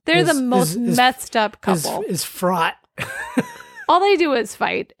fucked up. They're the most messed up couple. Is fraught. All they do is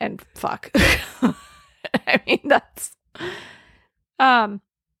fight and fuck. I mean, that's... I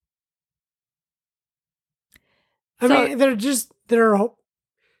mean, they're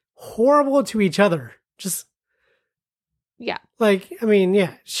horrible to each other. Just... Yeah. Like, I mean,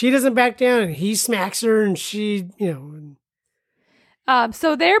 yeah, she doesn't back down and he smacks her and she, you know...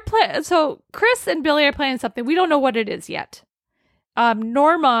 So Chris and Billy are playing something. We don't know what it is yet.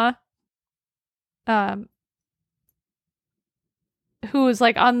 Norma, who is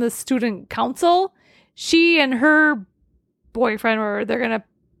like on the student council, she and her boyfriend,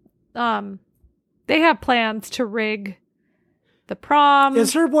 they have plans to rig the prom.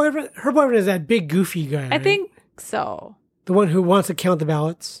 Is her boyfriend? Her boyfriend is that big goofy guy. I think so. The one who wants to count the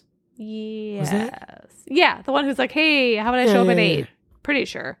ballots. Yes. Yeah, the one who's like, "Hey, how about I show up at 8?" Yeah. Pretty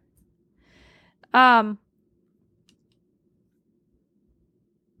sure. And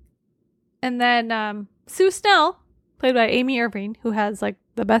then Sue Snell, played by Amy Irving, who has like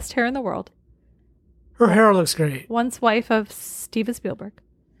the best hair in the world. Her hair looks great. Once wife of Steven Spielberg.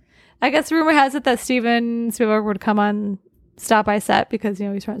 I guess rumor has it that Steven Spielberg would come on Stop by Set because, you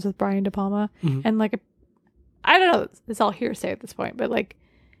know, he's friends with Brian De Palma. Mm-hmm. And like, I don't know, it's all hearsay at this point, but like,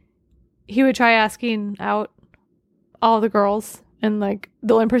 he would try asking out all the girls. And like,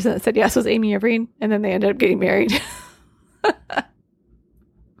 the only person that said yes was Amy Irving. And then they ended up getting married.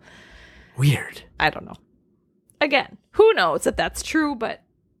 Weird. I don't know. Again, who knows if that's true, but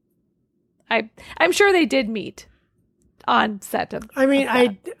I'm sure they did meet on set of. I mean,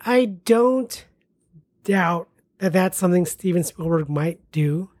 I don't doubt that that's something Steven Spielberg might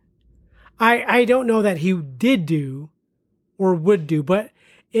do. I don't know that he did do or would do, but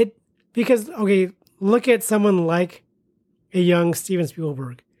because look at someone like a young Steven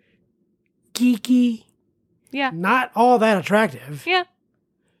Spielberg. Geeky. Yeah. Not all that attractive. Yeah.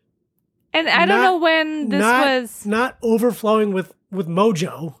 And I don't know when this was... Not overflowing with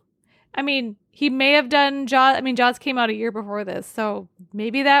mojo. I mean, he may have done Jaws. I mean, Jaws came out a year before this, so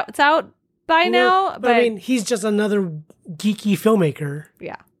maybe that's out by now. But I mean, he's just another geeky filmmaker.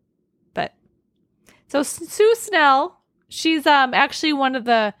 Yeah. But... So Sue Snell, she's actually one of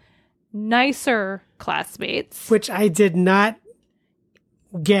the nicer classmates, which I did not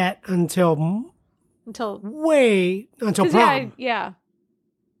get until prom. Yeah,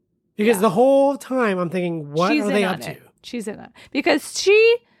 because the whole time I'm thinking, what are they up to? She's in it because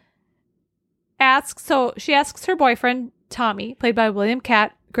she asks her boyfriend Tommy, played by William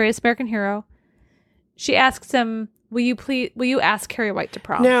Catt, Greatest American Hero. She asks him, will you ask Carrie White to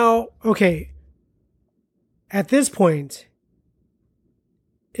prom? Now, okay, at this point,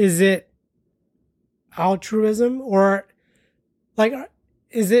 is it altruism or like,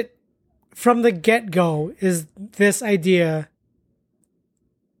 is it from the get-go, is this idea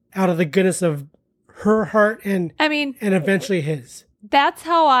out of the goodness of her heart and eventually his? That's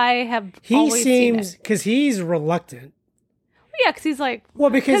how I have always seen it. He seems, because he's reluctant. Yeah, because he's like,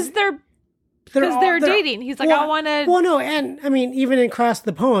 because they're dating. He's like, I want to. Well, no, and I mean, even in Cross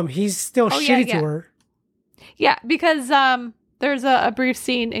the Poem, he's still shitty to her. Yeah, because there's a brief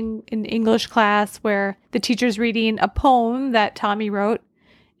scene in English class where the teacher's reading a poem that Tommy wrote,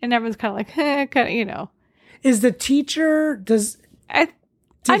 and everyone's kind of like, you know. Is the teacher, did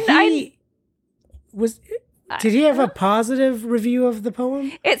he have a positive review of the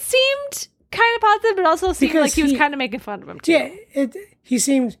poem? It seemed kind of positive, but also seemed like he was kind of making fun of him too. Yeah, he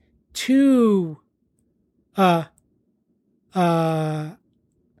seemed too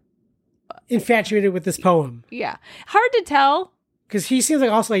infatuated with this poem. Yeah. Hard to tell. Because he seems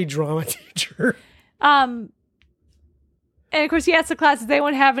like also a drama teacher. And of course he asks the classes, they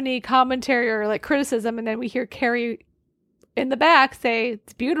won't have any commentary or like criticism, and then we hear Carrie in the back say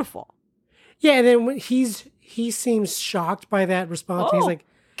it's beautiful. Yeah, and then when he seems shocked by that response. He's like,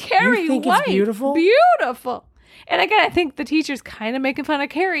 Carrie you think White, it's beautiful? Beautiful. And again, I think the teacher's kind of making fun of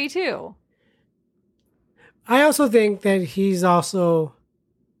Carrie too. I also think that he's also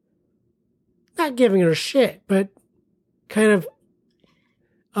not giving her shit, but kind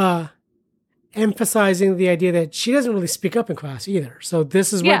of emphasizing the idea that she doesn't really speak up in class either. So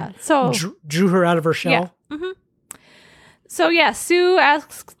this is what drew her out of her shell. Yeah. Mm-hmm. So yeah, Sue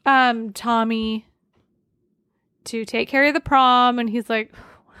asks Tommy to take care of the prom, and he's like,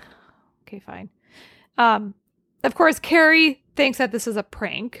 okay, fine. Of course, Carrie thinks that this is a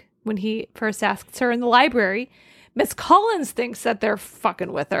prank when he first asks her in the library, Miss Collins thinks that they're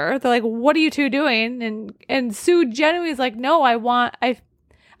fucking with her. They're like, what are you two doing? And Sue genuinely is like, no, I want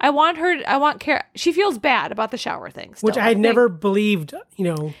Carrie. She feels bad about the shower thing. Still, which I never believed,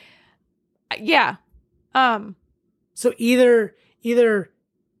 Yeah. So either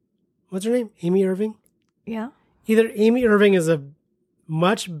what's her name? Amy Irving? Yeah. Either Amy Irving is a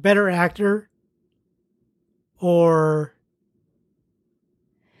much better actor or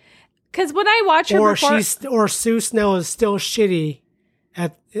because when I watch her or Sue Snell is still shitty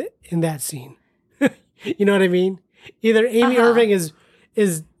in that scene. You know what I mean? Either Amy Irving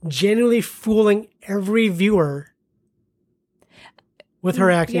is genuinely fooling every viewer with her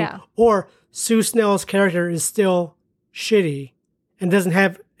acting, or Sue Snell's character is still shitty and doesn't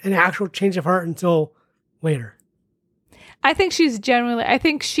have an actual change of heart until later. I think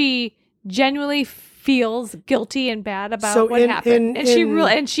she genuinely feels guilty and bad about what happened,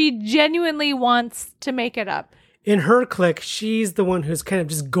 and she genuinely wants to make it up. In her clique, she's the one who's kind of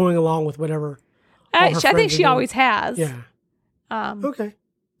just going along with whatever. I think she always has. Yeah. Okay.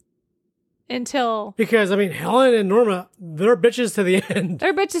 Because Helen and Norma, they're bitches to the end.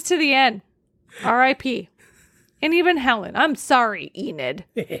 They're bitches to the end. R.I.P. And even Helen. I'm sorry, Enid.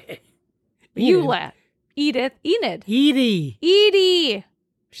 You laugh. Edith. Enid. Edie.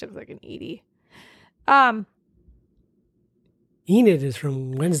 She looks like an Edie. Enid is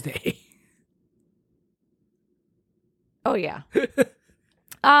from Wednesday. Oh, yeah.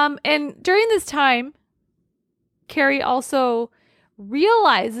 And during this time, Carrie also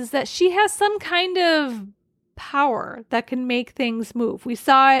realizes that she has some kind of power that can make things move. We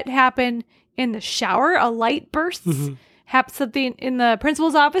saw it happen in the shower. A light bursts. Mm-hmm. Happens something in the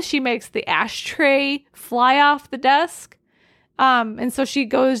principal's office. She makes the ashtray fly off the desk. And so she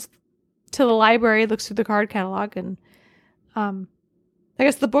goes to the library, looks through the card catalog, and I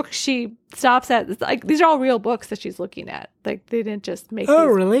guess the book she stops at, like, these are all real books that she's looking at. Like, they didn't just make Oh,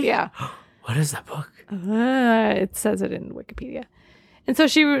 these. really? Yeah. What is that book? It says it in Wikipedia. And so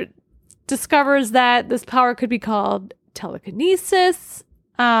she discovers that this power could be called telekinesis.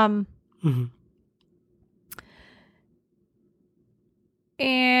 Mm-hmm.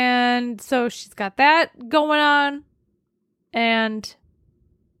 And so she's got that going on. And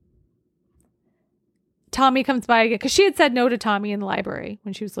Tommy comes by again, because she had said no to Tommy in the library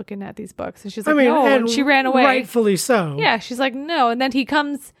when she was looking at these books. And she's like, no, and she ran away. Rightfully so. Yeah, she's like, no. And then he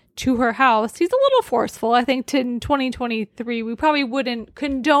comes to her house. He's a little forceful. I think in 2023, we probably wouldn't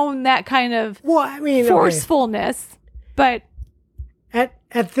condone that kind of forcefulness. Okay. But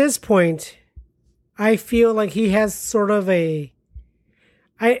at this point, I feel like he has sort of the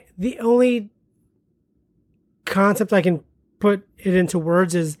only concept I can put it into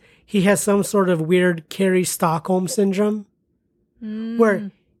words is he has some sort of weird Carrie Stockholm syndrome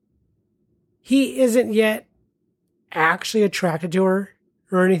where he isn't yet actually attracted to her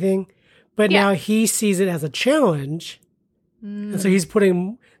or anything, but now he sees it as a challenge. And so he's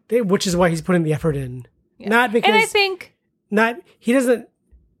which is why he's putting the effort in. Yeah. Not because, and I think he doesn't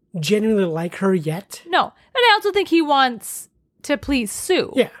genuinely like her yet. No. And I also think he wants to please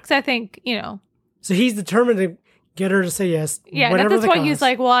Sue. Yeah. Because I think, So he's determined to get her to say yes. Yeah, whatever that's the why cost. he's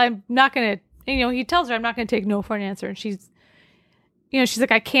like, well, I'm not going to, he tells her, I'm not going to take no for an answer. And she's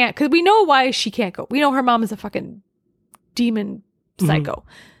like, I can't, because we know why she can't go. We know her mom is a fucking demon psycho.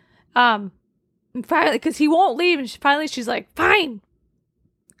 And finally, because he won't leave. And finally she's like, fine,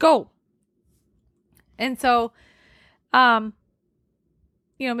 go. And so,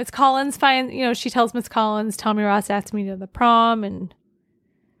 Miss Collins she tells Miss Collins, Tommy Ross asked me to the prom, and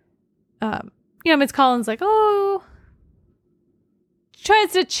Miss Collins like, oh,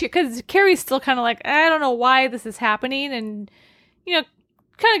 tries to cheer, because Carrie's still kind of like, I don't know why this is happening, and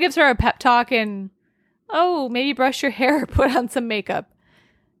kind of gives her a pep talk, and maybe brush your hair, put on some makeup.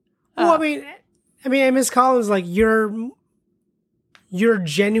 Well, I mean, Miss Collins, like, you're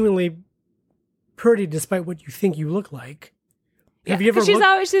genuinely pretty despite what you think you look like. Yeah, have you ever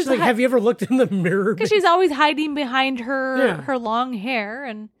looked? Have you ever looked in the mirror? Because she's always hiding behind her long hair,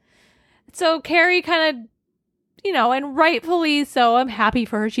 and so Carrie kind of, and rightfully so. I'm happy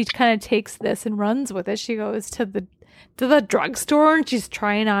for her. She kind of takes this and runs with it. She goes to the drugstore and she's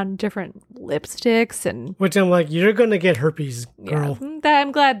trying on different lipsticks, and which I'm like, you're gonna get herpes, girl. Yeah,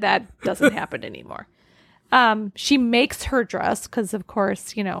 I'm glad that doesn't happen anymore. She makes her dress because, of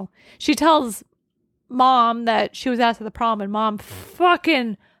course, she tells Mom that she was asked at the prom, and Mom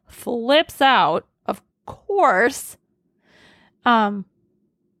fucking flips out, of course.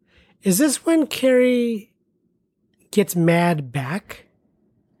 Is this when Carrie gets mad back?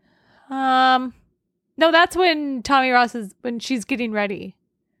 No, that's when Tommy Ross when she's getting ready.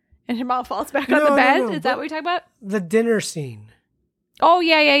 And her mom falls back on the bed? No, is that what you're talking about? The dinner scene. Oh,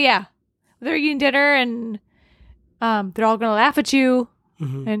 yeah. They're eating dinner and they're all going to laugh at you.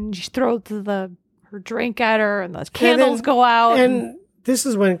 Mm-hmm. And she throws her drink at her and the candles go out. And this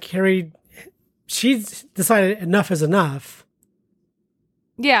is when Carrie, she's decided enough is enough.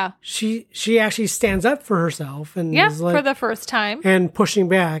 Yeah. She actually stands up for herself and is like, for the first time. And pushing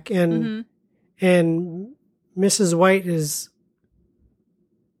back. And Mrs. White is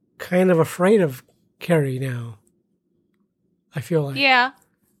kind of afraid of Carrie now. I feel like. Yeah.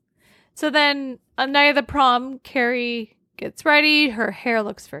 So then on night of the prom, Carrie gets ready. Her hair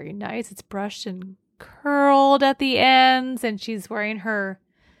looks very nice. It's brushed and curled at the ends. And she's wearing her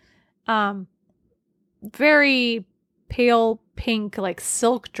very pale pink like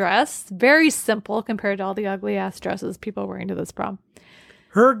silk dress. Very simple compared to all the ugly ass dresses people are wearing to this prom.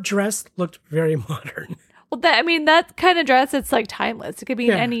 Her dress looked very modern. Well, that kind of dress, it's like timeless. It could be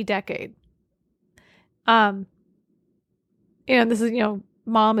in any decade. This is,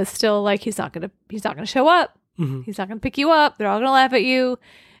 mom is still like, he's not gonna show up. Mm-hmm. He's not gonna pick you up. They're all gonna laugh at you.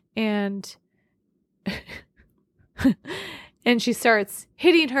 And and she starts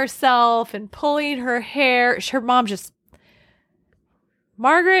hitting herself and pulling her hair. Her mom just,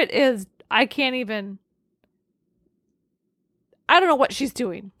 Margaret is, I don't know what she's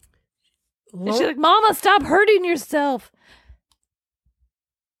doing. And she's like, Mama, stop hurting yourself.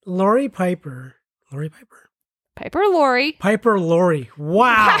 Piper Laurie.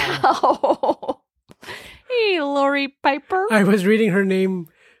 Wow. Hey, Laurie Piper. I was reading her name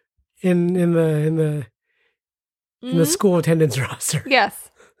in the school attendance roster.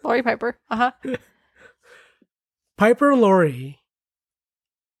 Yes. Laurie Piper. Uh-huh. Piper Laurie.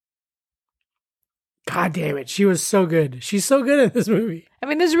 God damn it. She was so good. She's so good in this movie. I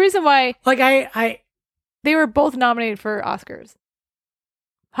mean, there's a reason why. Like, they were both nominated for Oscars.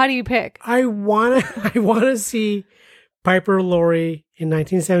 How do you pick? I wanna see Piper Laurie in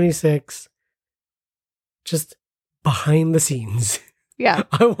 1976 just behind the scenes. Yeah.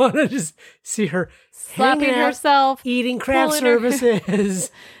 I want to just see her slapping herself, eating craft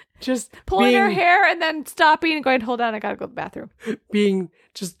services, just pulling her hair and then stopping and going, hold on, I gotta go to the bathroom. Being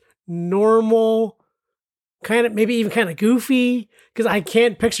just normal, maybe even kind of goofy, because I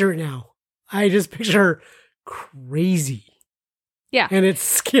can't picture it now. I just picture her crazy. Yeah. And it's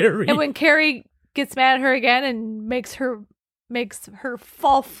scary. And when Carrie gets mad at her again and makes her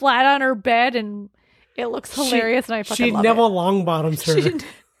fall flat on her bed, and it looks hilarious, and I fucking love it. She Neville Longbottoms her.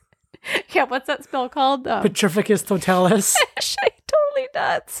 Yeah, what's that spell called? Petrificus Totalis. She totally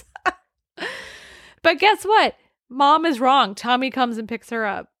nuts. But guess what? Mom is wrong. Tommy comes and picks her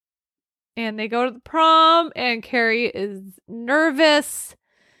up. And they go to the prom, and Carrie is nervous.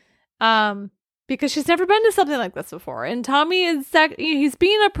 Because she's never been to something like this before. And Tommy he's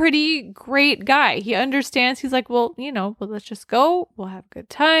being a pretty great guy. He understands. He's like, well, let's just go. We'll have a good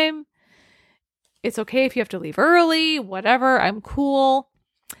time. It's okay if you have to leave early, whatever. I'm cool.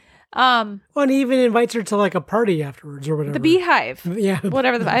 Well, and he even invites her to like a party afterwards or whatever. The Beehive. Yeah.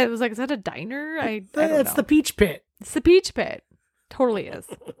 Whatever. I was like, is that a diner? I don't know. It's the Peach Pit. It's the Peach Pit. Totally is.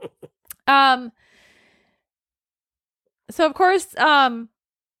 So of course,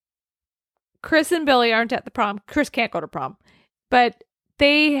 Chris and Billy aren't at the prom. Chris can't go to prom, but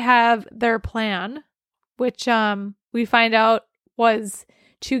they have their plan, which we find out was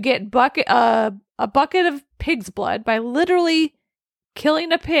to get a bucket of pig's blood by literally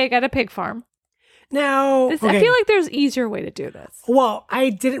killing a pig at a pig farm. Now, I feel like there's easier way to do this. Well, I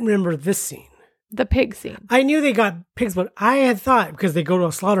didn't remember this scene. The pig scene. I knew they got pig's blood. I had thought, because they go to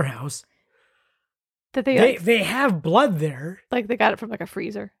a slaughterhouse, that they have blood there. Like they got it from like a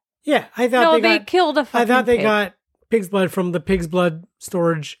freezer. Yeah, I thought they killed a fucking I thought they pig. got pig's blood from the pig's blood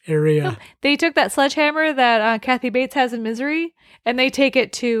storage area. No, they took that sledgehammer that Kathy Bates has in Misery, and they take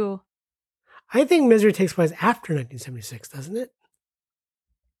it to... I think Misery takes place after 1976, doesn't it?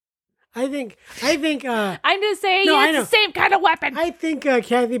 I think I'm just saying it's the same kind of weapon. I think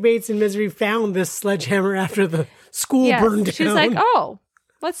Kathy Bates in Misery found this sledgehammer after the school burned down. She's like, oh,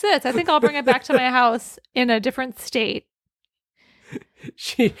 what's this? I think I'll bring it back to my house in a different state.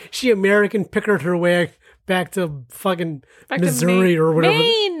 She American pickered her way back to fucking Missouri or whatever.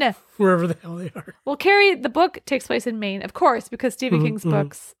 Maine! Wherever the hell they are. Well, Carrie, the book takes place in Maine, of course, because Stephen King's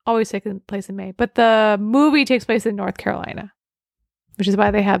books always take place in Maine. But the movie takes place in North Carolina, which is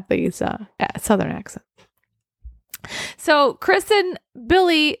why they have these southern accents. So Chris and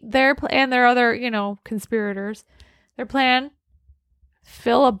Billy, and their other, conspirators, their plan,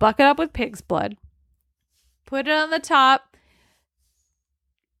 fill a bucket up with pig's blood, put it on the top,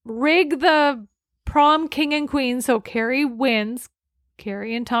 rig the prom king and queen so Carrie wins,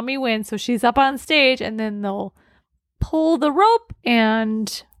 Carrie and Tommy win. So she's up on stage, and then they'll pull the rope,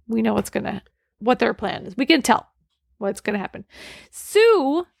 and we know what their plan is. We can tell what's going to happen.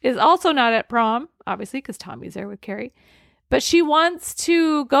 Sue is also not at prom, obviously, because Tommy's there with Carrie. But she wants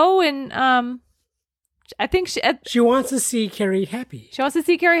to go and, I think she wants to see Carrie happy. She wants to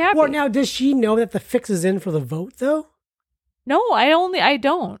see Carrie happy. Well, now, does she know that the fix is in for the vote, though? No, I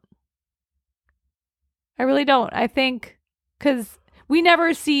don't. I really don't. I think, because we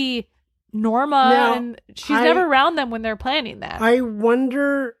never see Norma, now, and she's never around them when they're planning that. I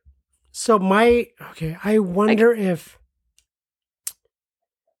wonder... So I wonder if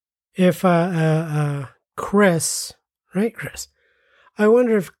Chris, right? Chris. I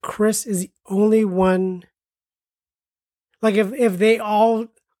wonder if Chris is the only one, like if they all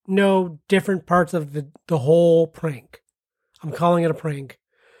know different parts of the whole prank. I'm calling it a prank.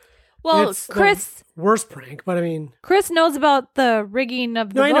 Well, it's Chris... worst prank, but I mean... Chris knows about the rigging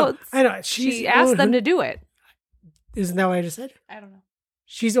of the votes. I know. She asked them to do it. Isn't that what I just said? I don't know.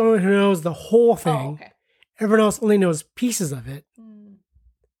 She's the only one who knows the whole thing. Oh, okay. Everyone else only knows pieces of it.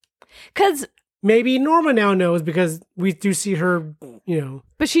 Because maybe Norma now knows because we do see her,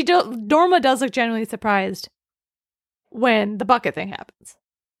 But Norma does look genuinely surprised when the bucket thing happens.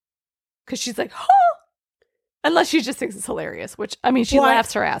 Because she's like, huh! Unless she just thinks it's hilarious, which, I mean, she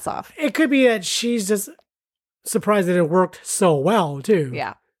laughs her ass off. It could be that she's just surprised that it worked so well, too.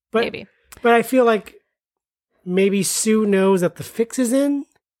 Yeah, but, maybe. But I feel like maybe Sue knows that the fix is in,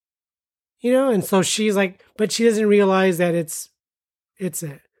 and so she's like, but she doesn't realize that it's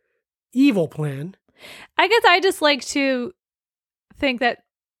an evil plan. I guess I just like to think that.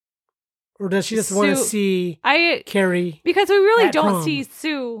 Or does she just want to see Carrie? Because we really don't prom. see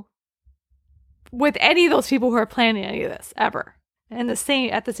Sue with any of those people who are planning any of this ever, and at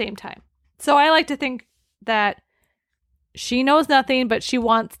the same time. So I like to think that she knows nothing, but she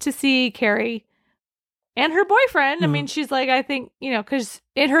wants to see Carrie and her boyfriend. I mean, she's like, I think, because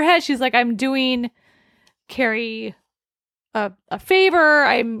in her head, she's like, I'm doing Carrie a favor.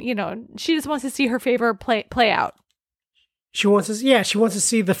 She just wants to see her favor play out. She wants to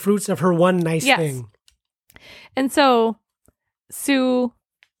see the fruits of her one nice thing. And so Sue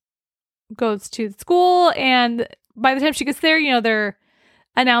goes to school, and by the time she gets there, they're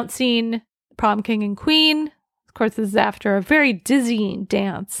announcing prom king and queen. Of course, this is after a very dizzying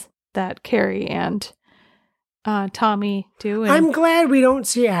dance that Carrie and Tommy do. And I'm glad we don't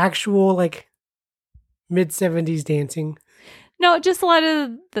see actual mid-70s dancing. No, just a lot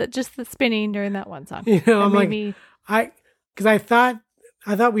of the spinning during that one song. I'm like, because I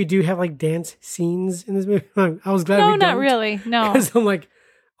thought we do have dance scenes in this movie. I was glad we don't. No, not really. No, because I'm like,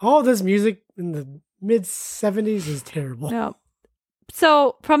 all this music in the mid-70s is terrible. No.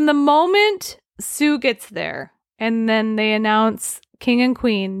 So from the moment Sue gets there, and then they announce King and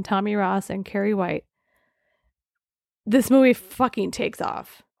Queen, Tommy Ross and Carrie White, this movie fucking takes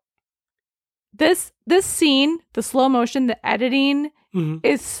off. This scene, the slow motion, the editing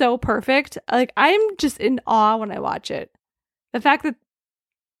is so perfect. I'm just in awe when I watch it. The fact that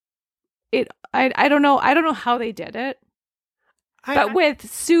I don't know how they did it. But with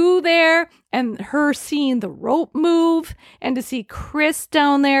Sue there and her seeing the rope move, and to see Chris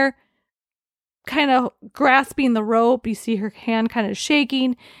down there kind of grasping the rope, you see her hand kind of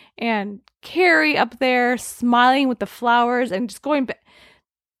shaking, and Carrie up there smiling with the flowers and just going back.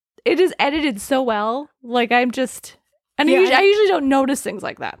 It is edited so well. I usually don't notice things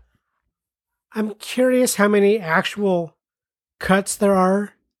like that. I'm curious how many actual cuts there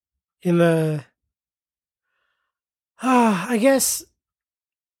are in the... I guess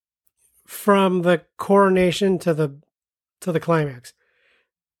from the coronation to the climax,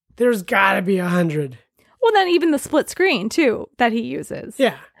 there's got to be 100. Well, then even the split screen too that he uses.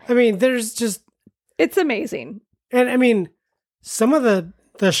 Yeah, I mean, there's just it's amazing. And I mean, some of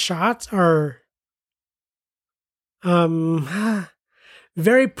the shots are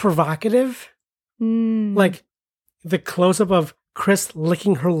very provocative. Like the close up of Chris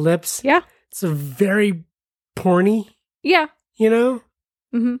licking her lips. Yeah, it's a very porny. Yeah.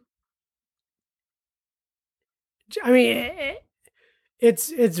 Mm-hmm. I mean, it's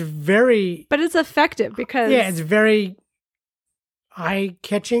very... But it's effective because... Yeah, it's very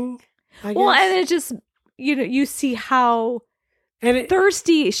eye-catching, I guess. Well, and it just, you see how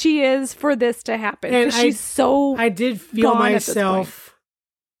thirsty she is for this to happen. And she's so I did feel myself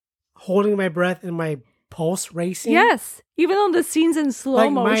holding my breath and my pulse racing. Yes. Even though the scene's in slow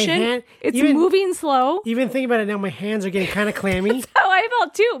motion, it's moving slow. Even thinking about it now, my hands are getting kind of clammy. That's how I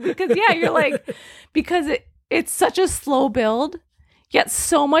felt too. Because you're because it's such a slow build, yet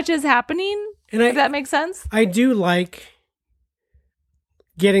so much is happening. And if that makes sense. I do like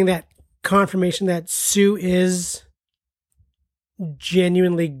getting that confirmation that Sue is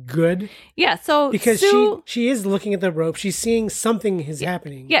genuinely good. Yeah, so because Sue, she is looking at the rope. She's seeing something is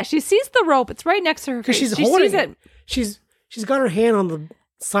happening. Yeah, she sees the rope. It's right next to her face. She's holding it. She's got her hand on the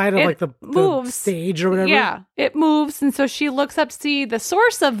side of like the stage or whatever. Yeah, it moves, and so she looks up to see the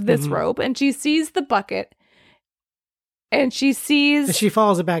source of this rope, and she sees the bucket, and she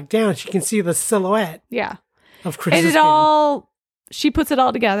follows it back down. She can see the silhouette. Yeah, of Chris's and skin. She puts it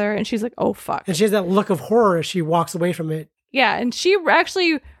all together, and she's like, "Oh fuck!" And she has that look of horror as she walks away from it. Yeah, and she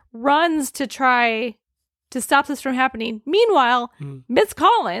actually runs to try to stop this from happening. Meanwhile, Miss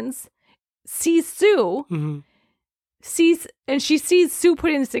Collins sees Sue, and she sees Sue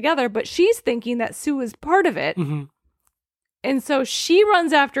putting this together, but she's thinking that Sue is part of it. And so she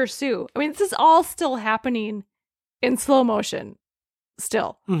runs after Sue. I mean, this is all still happening in slow motion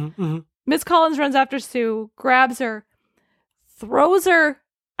still. Miss Collins runs after Sue, grabs her, throws her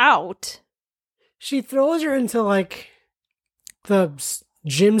out. She throws her into like the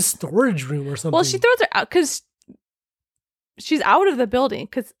gym storage room or something. Well, she throws her out because she's out of the building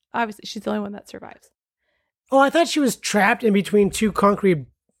because obviously she's the only one that survives. Oh, I thought she was trapped in between two concrete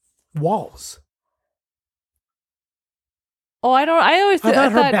walls. Oh, I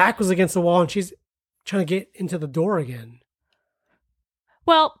thought her back was against the wall and she's trying to get into the door again.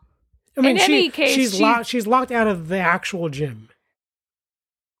 Well, I mean, in any case, she's locked out of the actual gym.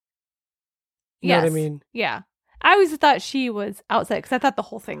 You know what I mean? Yeah. I always thought she was outside because I thought the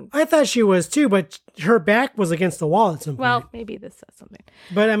whole thing. I thought she was too, but her back was against the wall at some point. Well, maybe this says something.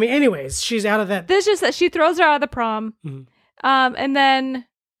 But I mean, anyways, she's out of that. This is just that she throws her out of the prom. And then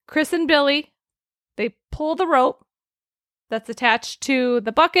Chris and Billy, they pull the rope that's attached to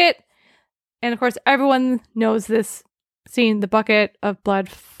the bucket. And of course, everyone knows this scene. The bucket of blood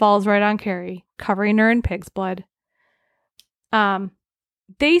falls right on Carrie, covering her in pig's blood.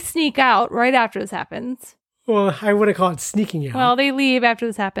 They sneak out right after this happens. Well, I wouldn't call it sneaking out. Well, they leave after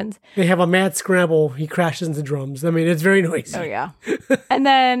this happens. They have a mad scramble. He crashes into drums. I mean, it's very noisy. Oh, yeah. And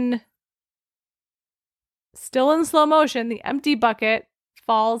then, still in slow motion, the empty bucket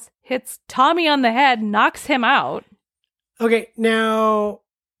falls, hits Tommy on the head, knocks him out. Okay, now,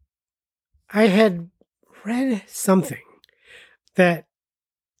 I had read something that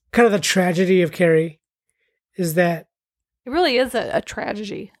kind of the tragedy of Carrie is that it really is a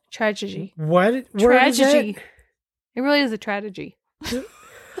tragedy. Tragedy. What? Tragedy. It really is a tragedy.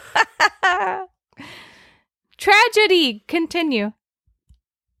 Tragedy. Continue.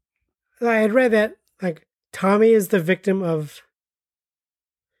 I had read that, like, Tommy is the victim of...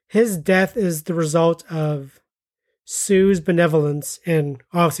 His death is the result of Sue's benevolence and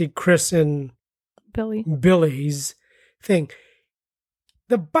obviously Chris and Billy's thing.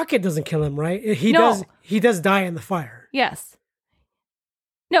 The bucket doesn't kill him, right? He does die in the fire. Yes.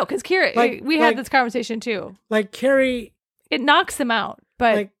 No, because Carrie, we had this conversation too. Like Carrie... It knocks him out,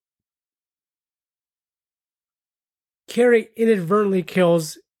 but... Like, Carrie inadvertently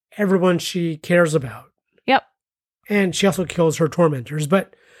kills everyone she cares about. Yep. And she also kills her tormentors,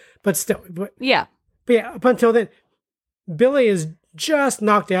 but still. Yeah. But yeah, up until then, Billy is just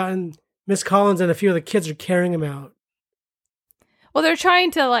knocked out and Miss Collins and a few of the kids are carrying him out. Well, they're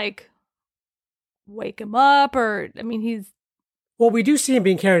trying to, like, wake him up he's... Well, we do see him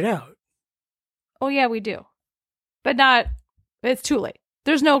being carried out. Oh, yeah, we do. But not... It's too late.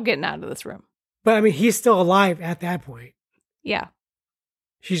 There's no getting out of this room. But, I mean, he's still alive at that point. Yeah.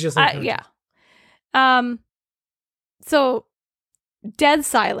 She's just... yeah. So, dead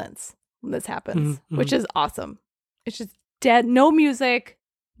silence when this happens, which is awesome. It's just dead. No music.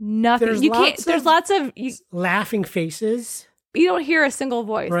 Nothing. There's lots of... laughing faces. You don't hear a single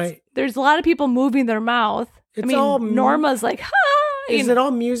voice. Right. There's a lot of people moving their mouth. Norma's like, ha! Is it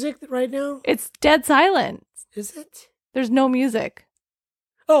all music right now? It's dead silent. Is it? There's no music.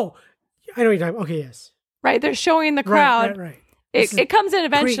 Oh, I know what you're talking about. Okay, yes. Right, they're showing the crowd. Right. It comes in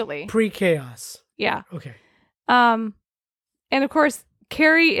eventually. Pre-chaos. Yeah. Okay. And of course,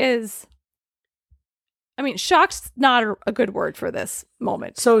 Carrie is... I mean, shocked's not a good word for this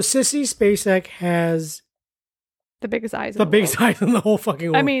moment. So, Sissy Spacek has... The biggest eyes in the whole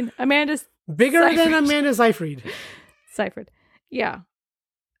fucking world. I mean, Amanda's... Bigger than Amanda Seyfried. Yeah.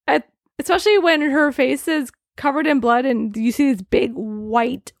 Especially when her face is covered in blood and you see these big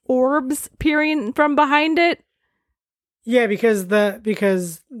white orbs peering from behind it. Yeah, because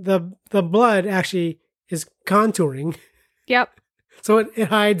the blood actually is contouring. Yep. So it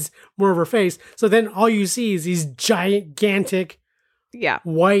hides more of her face. So then all you see is these gigantic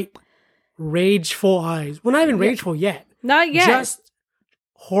white rageful eyes. Well, not even rageful yet. Not yet. Just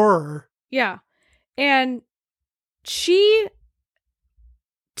horror. Yeah. And she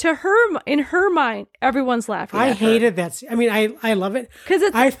to her, in her mind, everyone's laughing. I hated that scene. I mean, I love it because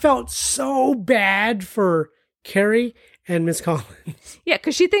I felt so bad for Carrie and Miss Collins. Yeah,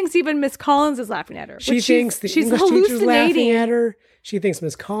 because she thinks even Miss Collins is laughing at her. She thinks the English teacher's laughing at her. She thinks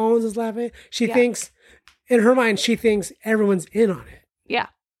Miss Collins is laughing. She thinks, in her mind, she thinks everyone's in on it. Yeah.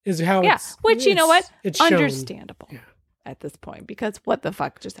 Is how it's... Which, you know what? It's understandable at this point, because what the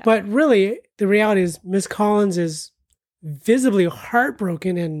fuck just happened? But really, the reality is Miss Collins is visibly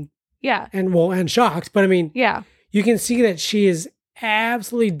heartbroken and shocked. But I mean, you can see that she is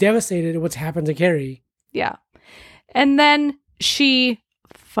absolutely devastated at what's happened to Carrie. Yeah. And then she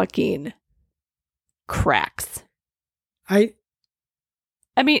fucking cracks. I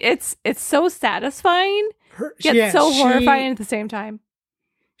mean, it's so satisfying, yet so horrifying at the same time.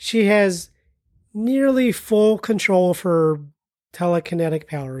 She has nearly full control of her telekinetic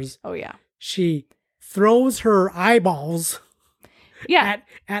powers. Oh, yeah. She throws her eyeballs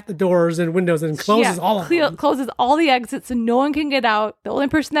at the doors and windows and closes all of them. Closes all the exits so no one can get out. The only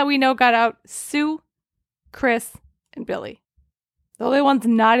person that we know got out, Sue, Chris, and Billy. The only ones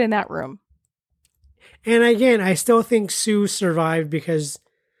not in that room. And again, I still think Sue survived because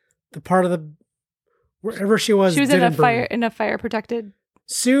the part of the wherever she was in a fire protected.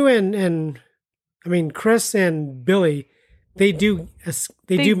 Sue and I mean Chris and Billy, they do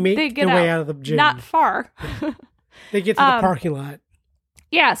make their way out of the gym. Not far. They get to the parking lot.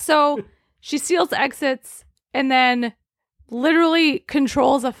 Yeah, so she seals exits and then literally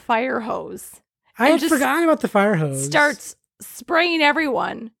controls a fire hose. I had forgotten about the fire hose. Starts spraying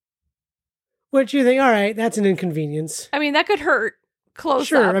everyone. Which you think, all right, that's an inconvenience. I mean, that could hurt.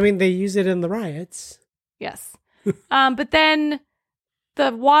 Sure, up. I mean, they use it in the riots. Yes. But then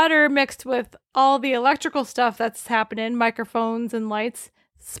the water mixed with all the electrical stuff that's happening, microphones and lights,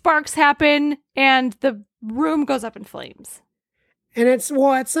 sparks happen, and the room goes up in flames. And it's,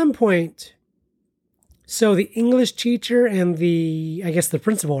 well, at some point, so the English teacher and I guess the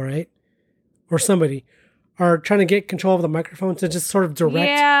principal, right? Or somebody, are trying to get control of the microphone to just sort of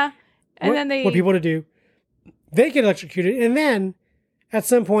direct what people to do. They get electrocuted, and then at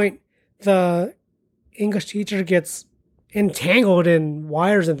some point, the English teacher gets entangled in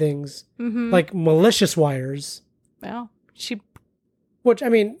wires and things, like malicious wires. Well, which, I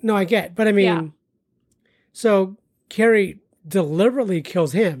mean, no, I get, but I mean, so Carrie deliberately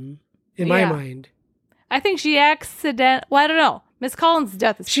kills him, in my mind. I think well, I don't know. Miss Collins'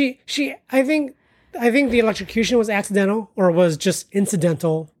 death is... I think the electrocution was accidental or was just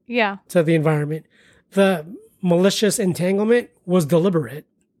incidental to the environment. The malicious entanglement was deliberate.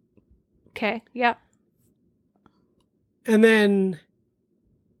 Okay, yeah. And then,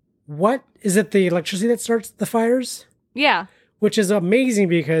 what? Is it the electricity that starts the fires? Yeah. Which is amazing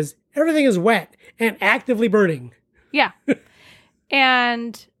because everything is wet and actively burning. Yeah.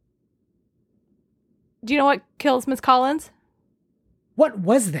 And do you know what kills Miss Collins? What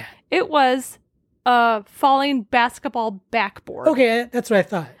was that? It was a falling basketball backboard. Okay, that's what I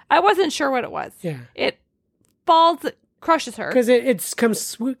thought. I wasn't sure what it was. Yeah. It falls, crushes her. Because it's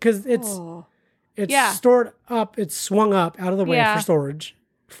stored up, it's swung up out of the way for storage,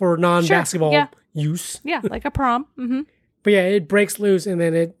 for non-basketball use. Yeah, like a prom. Mm-hmm. But yeah, it breaks loose and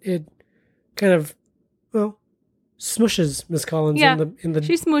then it kind of, smushes Miss Collins in the...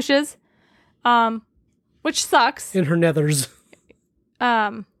 She smooshes, which sucks. In her nethers.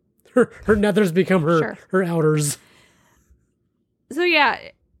 Her nethers become her outers. So yeah,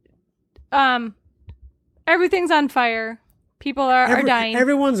 everything's on fire. People are dying.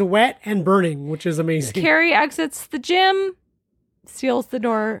 Everyone's wet and burning, which is amazing. Carrie exits the gym, seals the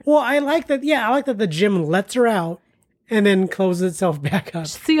door. Well, I like that. Yeah, I like that the gym lets her out and then closes itself back up.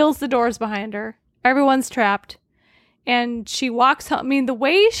 Seals the doors behind her. Everyone's trapped. And she walks home. I mean, the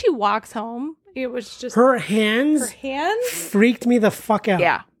way she walks home, it was just... Her hands freaked me the fuck out.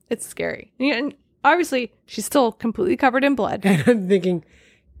 Yeah, it's scary. And obviously, she's still completely covered in blood. And I'm thinking,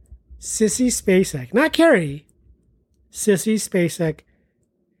 Sissy Spacek, not Carrie, Sissy Spacek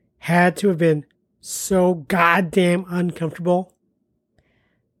had to have been so goddamn uncomfortable.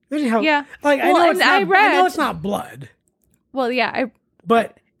 Imagine how... Yeah. Like, I know it's not blood. Well, yeah.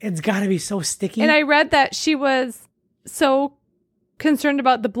 But it's got to be so sticky. And I read that she was so concerned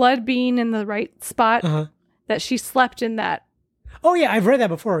about the blood being in the right spot that she slept in that. Oh, yeah. I've read that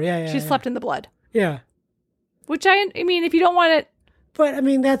before. Yeah. She slept in the blood. Yeah. Which I mean, if you don't want it. But I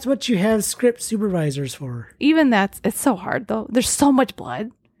mean, that's what you have script supervisors for. Even it's so hard, though. There's so much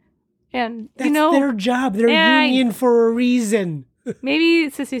blood. And, that's their job. They're union for a reason. Maybe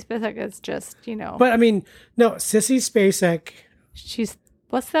Sissy Spacek is just, But I mean, no, Sissy Spacek. She's,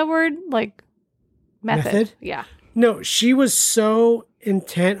 what's that word? Like, method? Yeah. No, she was so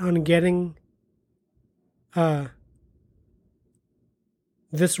intent on getting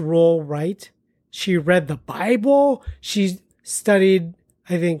this role right. She read the Bible. She studied,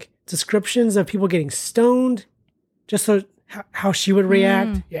 I think, descriptions of people getting stoned, just so how she would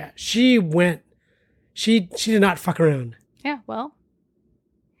react. Yeah, she went. She did not fuck around. Yeah, well.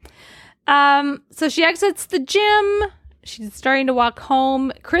 So she exits the gym. She's starting to walk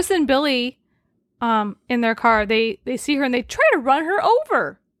home. Chris and Billy, in their car, they see her and they try to run her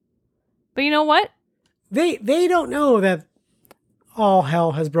over. But you know what? They don't know that all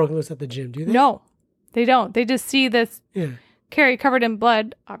hell has broken loose at the gym, do they? No, they don't. They just see this Yeah. Carrie covered in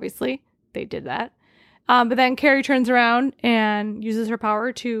blood. Obviously, they did that. But then Carrie turns around and uses her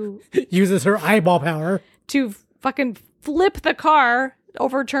power to uses her eyeball power to fucking flip the car,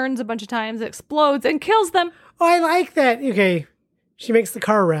 overturns a bunch of times, explodes, and kills them. Oh, I like that. Okay, she makes the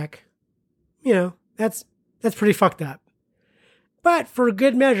car wreck. You know, that's pretty fucked up. But for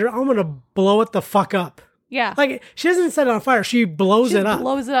good measure, I'm gonna blow it the fuck up. Yeah, Like, she doesn't set it on fire. She blows it up.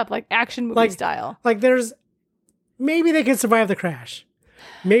 Blows it up like action movie style. Like, there's maybe they can survive the crash.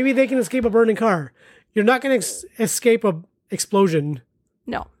 Maybe they can escape a burning car. You're not going to escape a explosion.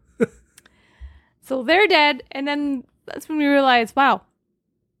 No. So they're dead, and then that's when we realize, wow,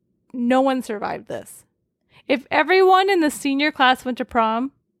 no one survived this. If everyone in the senior class went to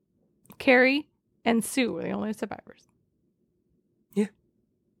prom, Carrie and Sue were the only survivors. Yeah.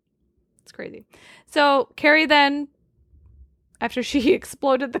 It's crazy. So Carrie then, after she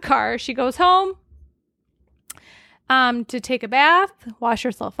exploded the car, she goes home to take a bath, wash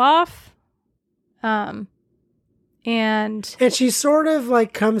herself off. And she sort of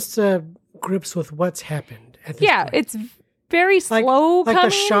like comes to grips with what's happened at this point. It's very slow like coming,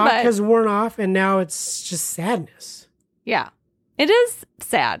 the shock but has worn off and now it's just sadness. yeah, it is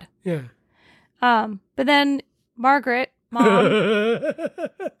sad. Yeah. But then Margaret, mom,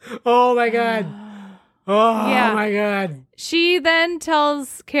 oh my God. Oh Yeah. my God. she then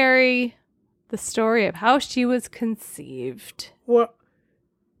tells Carrie the story of how she was conceived. Well,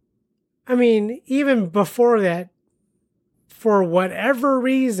 I mean, even before that, for whatever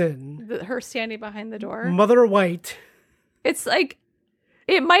reason, Her standing behind the door. Mother White, It's like,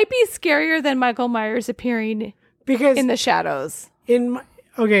 it might be scarier than Michael Myers appearing because in the shadows.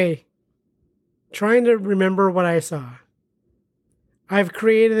 trying to remember what I saw. I've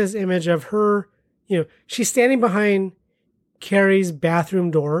created this image of her, she's standing behind Carrie's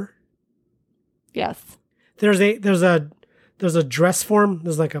bathroom door. Yes. There's a dress form.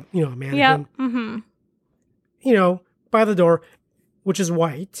 There's like a mannequin. Yep. Mm-hmm. By the door, which is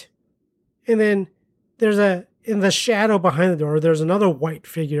white. And then in the shadow behind the door, there's another white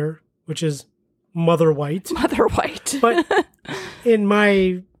figure, which is Mother White. Mother White. But in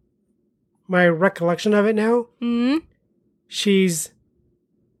my recollection of it now, mm-hmm. she's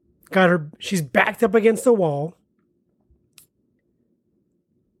backed up against the wall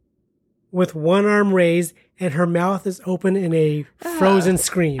with one arm raised and her mouth is open in a frozen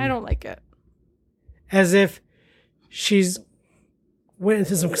scream. I don't like it. As if she's went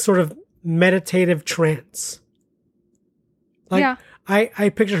into some sort of meditative trance. Like, yeah. I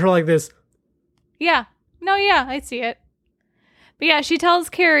picture her like this. Yeah. No, yeah, I see it. But yeah, she tells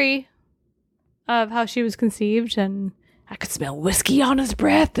Carrie of how she was conceived, and I could smell whiskey on his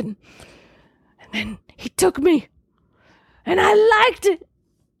breath, and then he took me, and I liked it.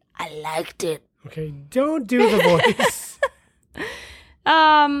 I liked it. Okay, don't do the voice.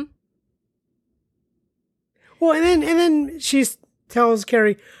 Well, and then she tells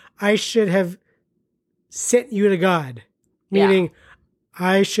Carrie, I should have sent you to God. Meaning,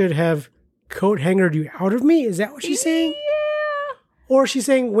 I should have coat-hangered you out of me? Is that what she's saying? Yeah. Or she's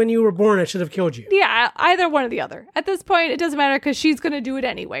saying, when you were born, I should have killed you. Yeah, either one or the other. At this point, it doesn't matter because she's going to do it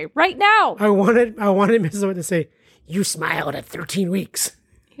anyway. Right now. I wanted Mrs. White to say, you smiled at 13 weeks.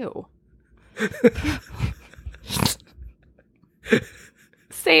 Ew.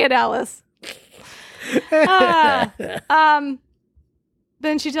 Say it, Alice.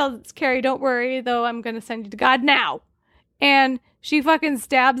 Then she tells Carrie, don't worry, though, I'm going to send you to God now. And she fucking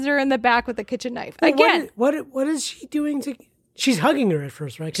stabs her in the back with a kitchen knife. Well, again. What is she doing to... She's hugging her at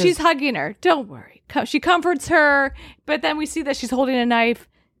first, right? She's hugging her. Don't worry. She comforts her, but then we see that she's holding a knife,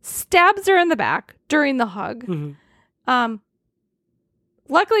 stabs her in the back during the hug. Mm-hmm.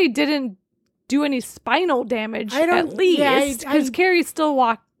 Luckily didn't do any spinal damage, at least. Because Carrie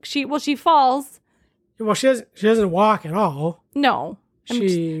still she falls. Well, she doesn't walk at all. No.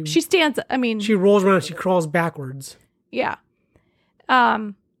 She stands, she rolls around and she crawls backwards. Yeah.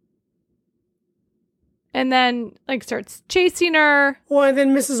 And then starts chasing her. Well, and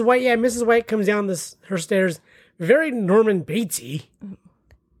then Mrs. White comes down her stairs very Norman Batesy.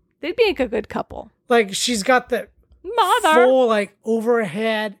 They'd make a good couple. Like she's got the full like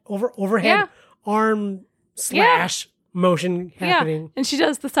overhead arm slash motion happening. Yeah. And she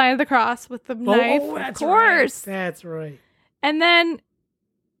does the sign of the cross with the knife. Of course. Right. That's right. And then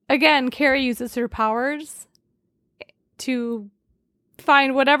again, Carrie uses her powers to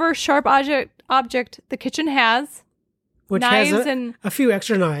find whatever sharp object the kitchen has. Which knives has and a few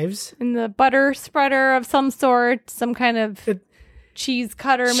extra knives. And the butter spreader of some sort, some kind of cheese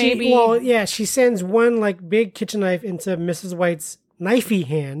cutter maybe. Well, yeah, she sends one like big kitchen knife into Mrs. White's knifey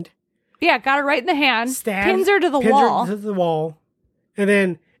hand. Yeah, got her right in the hand. Pins her to the wall. Her to the wall. And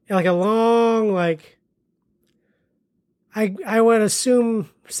then like a long like I would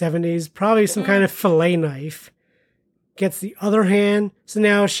assume 70s, probably some kind of fillet knife. Gets the other hand. So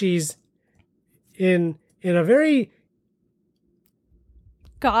now she's in a very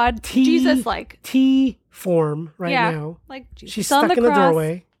Jesus like T form now. Like Jesus. She's stuck in the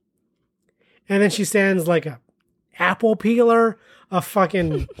doorway. And then she sends like a apple peeler, a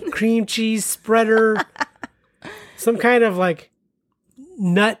fucking cream cheese spreader, some kind of like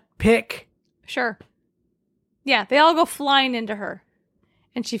nut pick. Sure. Yeah, they all go flying into her.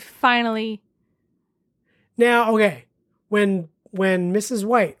 And she finally Now, okay, when Mrs.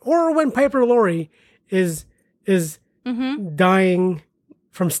 White or when Piper Laurie is dying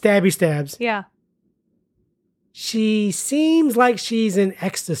from stabby stabs. Yeah. She seems like she's in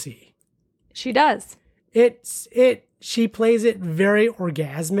ecstasy. She does. She plays it very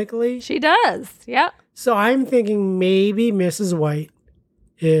orgasmically. She does. Yeah. So I'm thinking maybe Mrs. White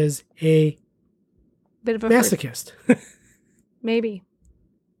is a bit of a masochist. Maybe.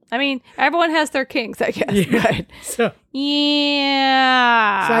 I mean, everyone has their kinks, I guess. Yeah. But So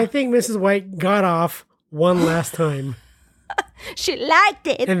I think Mrs. White got off one last time. She liked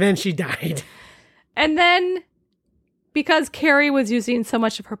it. And then she died. And then, because Carrie was using so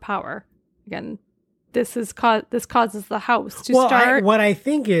much of her power, again, this causes the house to start. What I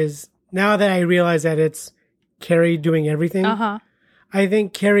think is, now that I realize that it's Carrie doing everything, I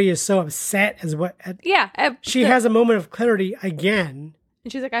think Carrie is so upset she has a moment of clarity again.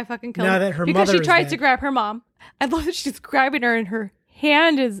 And she's like, I fucking killed her. Now that her because mother she tries is to dead. grab her mom. I love that she's grabbing her and her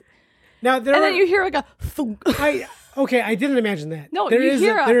hand is... Now and then you hear like a thunk. I didn't imagine that. No, there's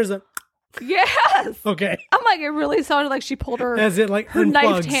a yes. Okay. I'm like, it really sounded like she pulled her as it like her unplugs.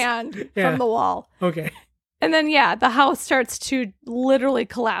 knifed hand from the wall. Okay. And then the house starts to literally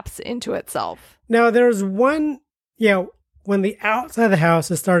collapse into itself. Now there's one when the outside of the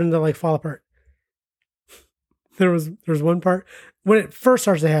house is starting to like fall apart. There's one part when it first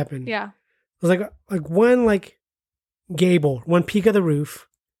starts to happen. Yeah. It was like one like gable, one peak of the roof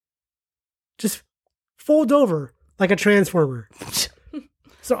just fold over like a transformer.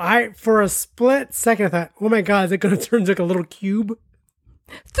 So for a split second I thought, oh my God, is it going to turn into like a little cube?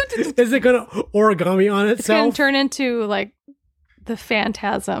 Is it going to origami on itself? It's going to turn into like the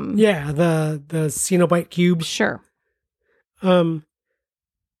Phantasm. Yeah, the Cenobite cube. Sure. But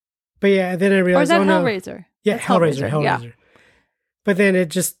yeah, then I realized, or is that Hellraiser? Yeah, Hellraiser. Yeah. But then it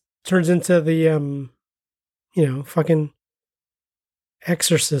just turns into the fucking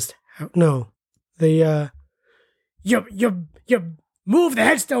Exorcist. No, the you move the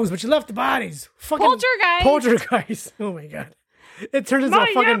headstones, but you left the bodies. Fucking Poltergeist. Oh my God, it turns into a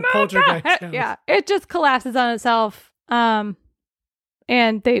fucking poltergeist. Yeah, it just collapses on itself. And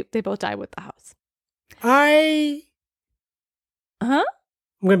they both die with the house. I'm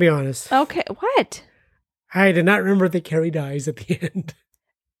gonna be honest. Okay, what? I did not remember that Carrie dies at the end.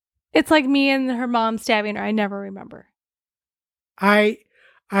 It's like me and her mom stabbing her. I never remember. I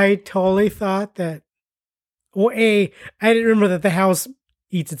totally thought that. Well, I didn't remember that the house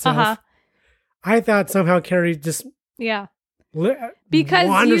eats itself. I thought somehow Carrie just because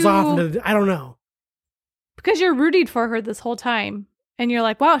wanders off into I don't know. Because you're rooting for her this whole time, and you're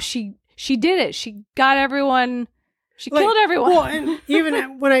like, wow, she did it. She got everyone. She killed everyone. Well, and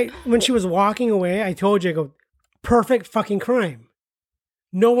even when she was walking away, I told you, I go, perfect fucking crime.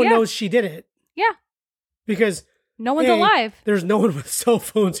 No one knows she did it. Yeah. Because no one's alive. There's no one with cell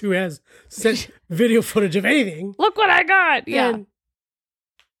phones who has sent video footage of anything. Look what I got. Yeah. And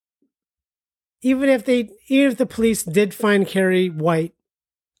even if the police did find Carrie White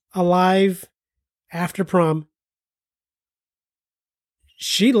alive after prom,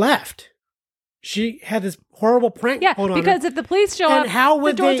 she left. She had this horrible prank pulled on her. Because if the police show up,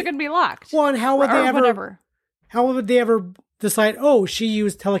 the doors are going to be locked. Well, and how would they ever decide, oh, she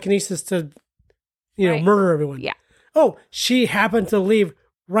used telekinesis to, murder everyone? Yeah. Oh, she happened to leave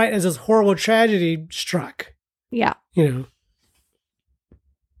right as this horrible tragedy struck. Yeah.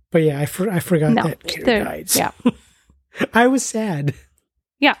 But yeah, I forgot that Carrie died. Yeah. I was sad.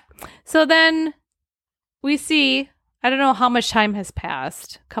 Yeah. So then we see, I don't know how much time has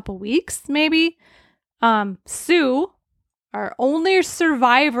passed, a couple weeks maybe. Sue, our only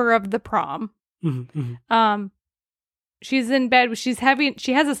survivor of the prom, she's in bed. She has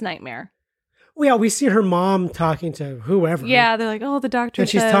this nightmare. Well, yeah, we see her mom talking to whoever. Yeah, they're like, oh, the doctor and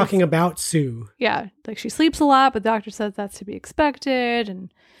she's talking about Sue. Yeah, like she sleeps a lot, but the doctor says that's to be expected.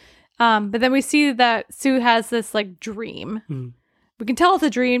 And but then we see that Sue has this like dream. We can tell it's a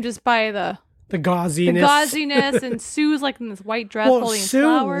dream just by the gauziness. And Sue's like in this white dress holding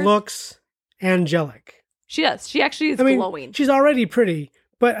flowers. Sue looks angelic. She does. She actually is glowing. She's already pretty,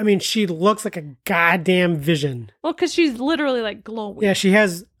 but I mean, she looks like a goddamn vision. Well, because she's literally like glowing. Yeah, she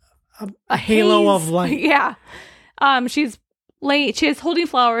has a halo of light. Yeah. She's holding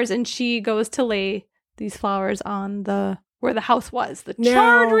flowers, and she goes to lay these flowers on where the house was,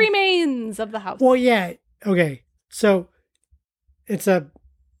 charred remains of the house. Well, yeah. Okay. So it's a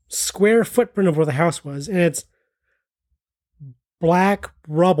square footprint of where the house was, and it's black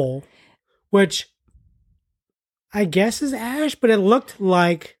rubble, which I guess is ash, but it looked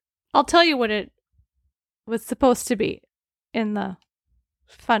like... I'll tell you what it was supposed to be in the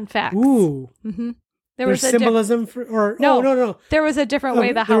fun facts. Ooh. Mm-hmm. There's symbolism no. There was a different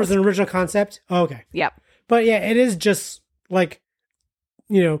way the house... There was an original concept? Oh, okay. Yep. But yeah, it is just like,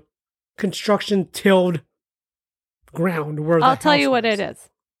 construction tilled ground where I'll tell you what it is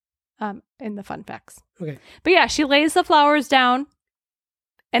in the fun facts. Okay. But yeah, she lays the flowers down,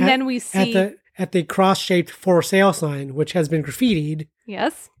 and then we see... At the cross-shaped for sale sign, which has been graffitied.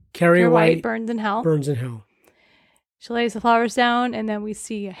 Yes. Carrie White burns in hell. Burns in hell. She lays the flowers down, and then we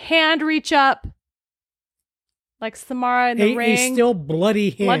see a hand reach up, like Samara in the ring. A still bloody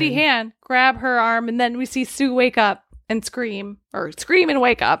hand. Bloody hand. Grab her arm, and then we see Sue wake up and scream and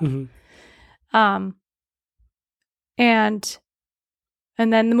wake up. Mm-hmm. And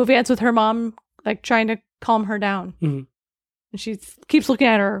then the movie ends with her mom like trying to calm her down. Mm-hmm. And she keeps looking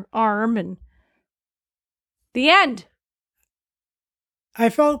at her arm, and the end. I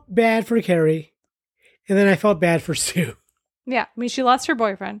felt bad for Carrie, and then I felt bad for Sue. Yeah, I mean, she lost her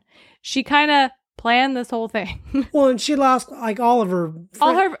boyfriend. She kind of planned this whole thing. Well, and she lost like all of her.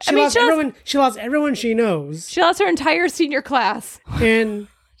 She lost everyone she knows. She lost her entire senior class, and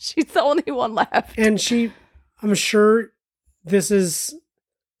she's the only one left. And I'm sure this is.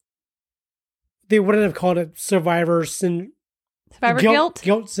 They wouldn't have called it Survivor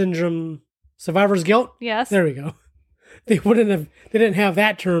guilt syndrome. Survivor's guilt? Yes. There we go. They didn't have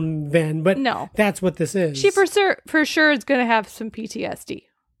that term then, but no, that's what this is. She for sure is going to have some PTSD.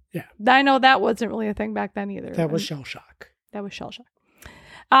 Yeah. I know that wasn't really a thing back then either. That was shell shock.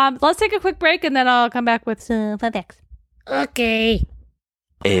 Let's take a quick break, and then I'll come back with some fun facts. Okay.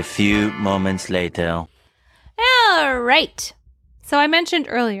 A few moments later. All right. So I mentioned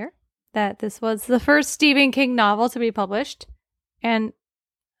earlier that this was the first Stephen King novel to be published. And,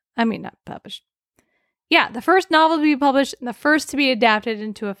 I mean, not published. Yeah, the first novel to be published and the first to be adapted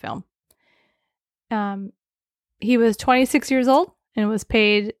into a film. He was 26 years old and was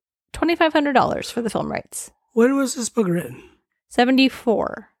paid $2,500 for the film rights. When was this book written?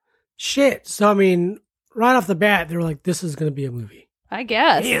 1974. Shit. So, I mean, right off the bat, they were like, this is going to be a movie. I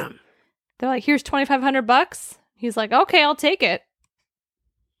guess. Damn. They're like, here's $2,500. He's like, okay, I'll take it.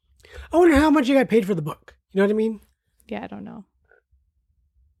 I wonder how much you got paid for the book. You know what I mean? Yeah, I don't know.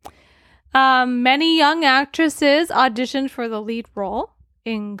 Many young actresses auditioned for the lead role,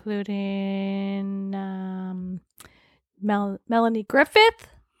 including Melanie Griffith,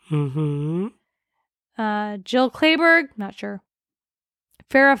 mm-hmm. Jill Clayburgh, not sure,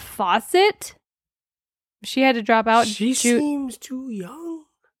 Farrah Fawcett. She had to drop out. She seems too young,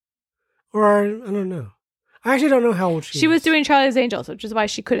 or I don't know. I actually don't know how old she is. She was doing Charlie's Angels, which is why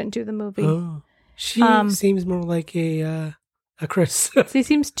she couldn't do the movie. Oh, she seems more like a Chris. She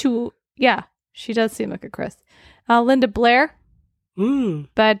seems too. Yeah, she does seem like a Chris. Linda Blair.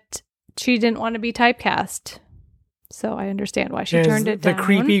 But she didn't want to be typecast. So I understand why she turned it down. The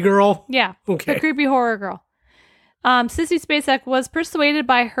creepy girl? Yeah. Okay. The creepy horror girl. Sissy Spacek was persuaded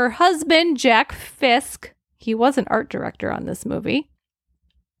by her husband, Jack Fisk. He was an art director on this movie.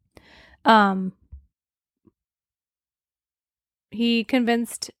 He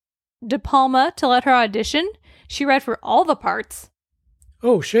convinced De Palma to let her audition. She read for all the parts.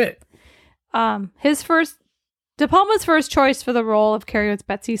 Oh, shit. De Palma's first choice for the role of Carrie was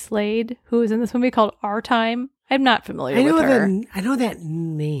Betsy Slade, who was in this movie called Our Time. I'm not familiar with her. I know that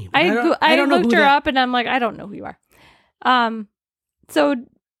name. I looked her up, and I'm like, I don't know who you are. So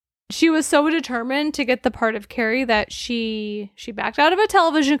she was so determined to get the part of Carrie that she backed out of a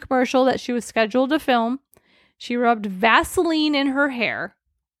television commercial that she was scheduled to film. She rubbed Vaseline in her hair,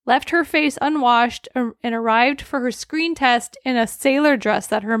 left her face unwashed, and arrived for her screen test in a sailor dress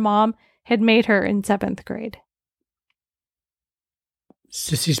that her mom had made her in 7th grade.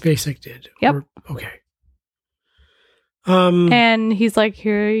 Sissy Spacek did. Yep. Okay. And he's like,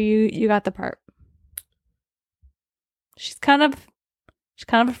 "Here, you got the part." She's kind of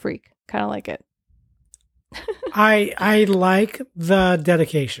a freak. Kind of like it. I like the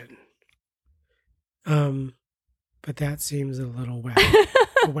dedication. But that seems a little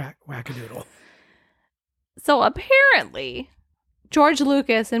wackadoodle. So apparently, George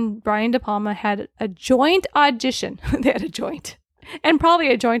Lucas and Brian De Palma had a joint audition. They had a joint. And probably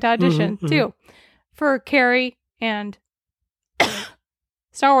a joint audition, too, for Carrie and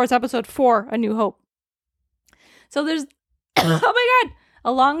Star Wars Episode 4, A New Hope. So there's, oh my God,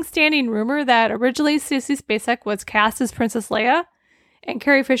 a long-standing rumor that originally Sissy Spacek was cast as Princess Leia, and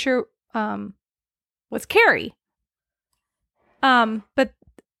Carrie Fisher was Carrie. But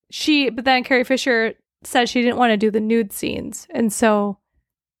then Carrie Fisher said she didn't want to do the nude scenes, and so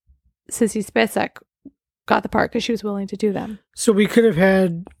Sissy Spacek got the part because she was willing to do them. So we could have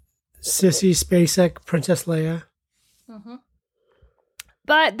had Sissy Spacek, Princess Leia. Mm-hmm.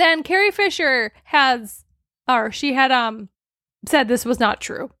 But then Carrie Fisher had said this was not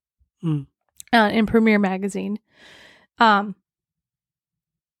true in Premiere Magazine. The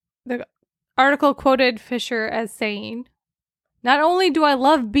article quoted Fisher as saying, "Not only do I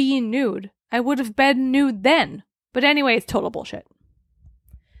love being nude, I would have been nude then. But anyway, it's total bullshit."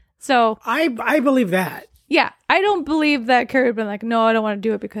 So I believe that. Yeah, I don't believe that Carrie would have been like, "No, I don't want to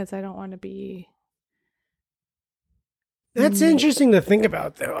do it because I don't want to be." That's interesting to think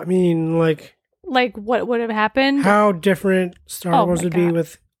about, though. I mean, like what would have happened? How different Star Wars would be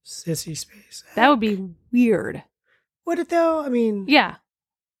with Sissy Spacek. That would be weird. Would it, though? I mean, yeah.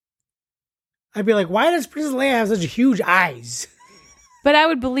 I'd be like, why does Princess Leia have such huge eyes? But I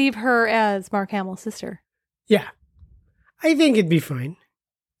would believe her as Mark Hamill's sister. Yeah. I think it'd be fine.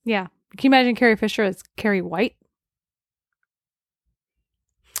 Yeah. Can you imagine Carrie Fisher as Carrie White?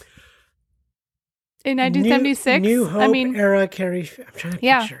 In 1976? New Hope era Carrie. I'm trying to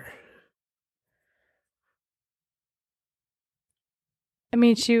picture. I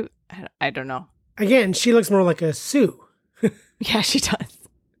mean, I don't know. Again, she looks more like a Sue. Yeah, she does.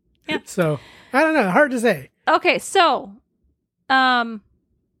 Yeah. So, I don't know. Hard to say. Okay, so, the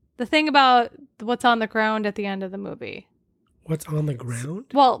thing about what's on the ground at the end of the movie. What's on the ground?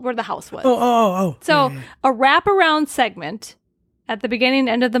 Well, where the house was. Oh. So, yeah. A wraparound segment at the beginning and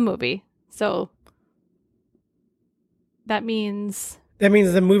end of the movie. So, that means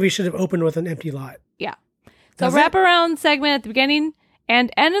the movie should have opened with an empty lot. Yeah. So, a wraparound segment at the beginning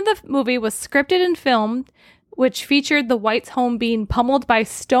and end of the movie was scripted and filmed, which featured the White's home being pummeled by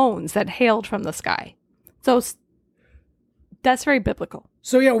stones that hailed from the sky. So, that's very biblical.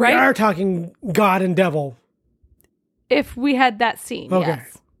 So, yeah, we are talking God and devil. If we had that scene,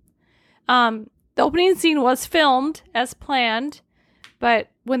 yes. The opening scene was filmed as planned, but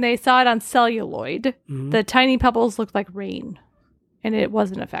when they saw it on celluloid, the tiny pebbles looked like rain, and it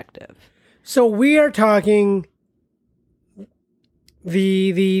wasn't effective. So we are talking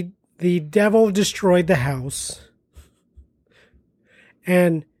the devil destroyed the house,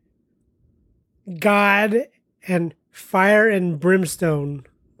 and God and fire and brimstone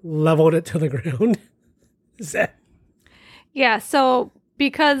leveled it to the ground. Is that? Yeah, so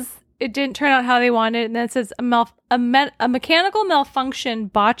because it didn't turn out how they wanted, and then it says a mechanical malfunction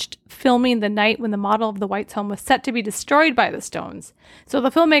botched filming the night when the model of the White's home was set to be destroyed by the stones. So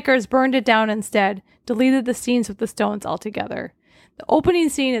the filmmakers burned it down instead, deleted the scenes with the stones altogether. The opening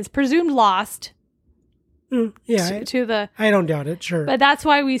scene is presumed lost. I don't doubt it, sure. But that's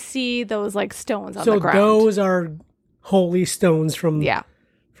why we see those like stones on the ground. So those are holy stones from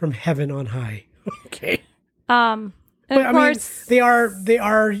heaven on high. Okay. And of course, they are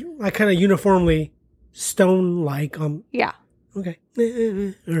like kind of uniformly stone-like. Yeah. Okay.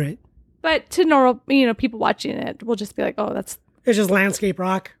 All right. But to normal, people watching it will just be like, "Oh, it's just landscape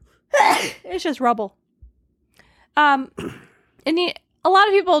rock. It's just rubble." A lot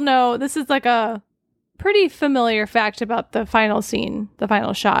of people know this is like a pretty familiar fact about the final scene, the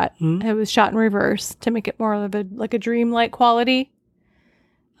final shot. Mm-hmm. It was shot in reverse to make it more of a dreamlike quality.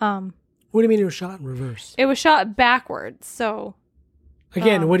 What do you mean it was shot in reverse? It was shot backwards, so...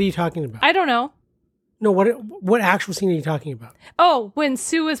 Again, what are you talking about? I don't know. No, what actual scene are you talking about? Oh, when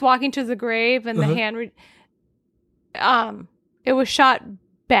Sue was walking to the grave and the hand... it was shot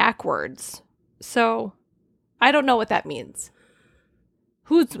backwards, so I don't know what that means.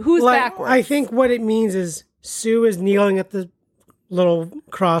 Who's backwards? I think what it means is Sue is kneeling at the little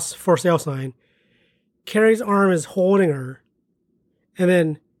cross for sale sign. Carrie's arm is holding her, and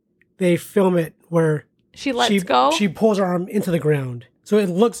then they film it where she lets go. She pulls her arm into the ground, so it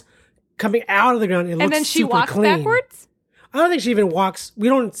looks coming out of the ground. It looks and then she super walks clean. backwards. I don't think she even walks. We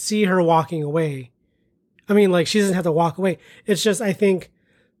don't see her walking away. I mean, like, she doesn't have to walk away. It's just, I think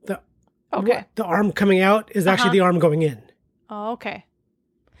the arm coming out is actually the arm going in. Oh, okay.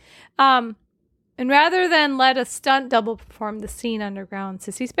 And rather than let a stunt double perform the scene underground,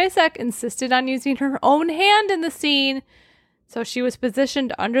 Sissy Spacek insisted on using her own hand in the scene, so she was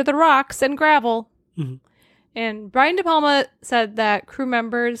positioned under the rocks and gravel. Mm-hmm. And Brian De Palma said that crew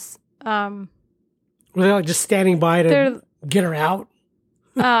members were they like just standing by to get her out?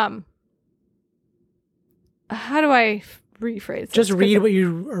 How do I rephrase this? Just read what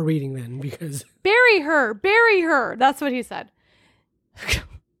you are reading then, because bury her. That's what he said.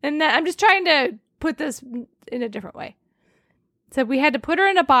 And I'm just trying to put this in a different way. So we had to put her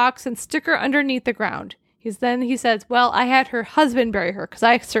in a box and stick her underneath the ground. He says, well, I had her husband bury her because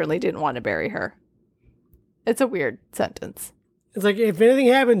I certainly didn't want to bury her. It's a weird sentence. It's like, if anything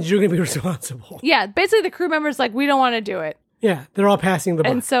happens, you're going to be responsible. Yeah, basically the crew members like, we don't want to do it. Yeah, they're all passing the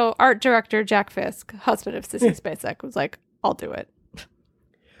buck. And so art director Jack Fisk, husband of Sissy Spacek, was like, I'll do it.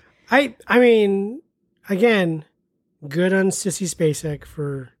 I mean, again, good on Sissy Spacek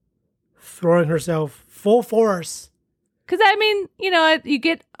for throwing herself full force. Because, I mean, you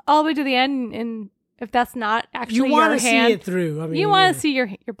get all the way to the end, and if that's not actually your hand... You want to see it through. I mean, you want to see your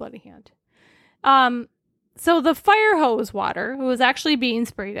bloody hand. So the fire hose water was actually being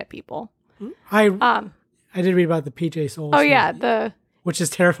sprayed at people. I did read about the PJ Souls. Oh, yeah. Which is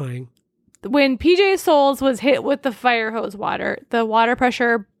terrifying. When PJ Souls was hit with the fire hose water, the water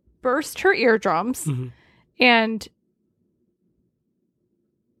pressure burst her eardrums, and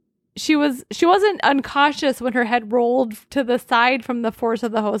she wasn't unconscious when her head rolled to the side from the force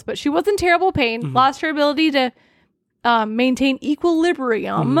of the hose, but she was in terrible pain, lost her ability to maintain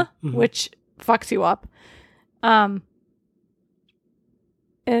equilibrium, which fucks you up.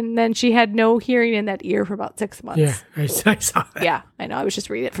 And then she had no hearing in that ear for about 6 months. Yeah, I saw that. Yeah, I know. I was just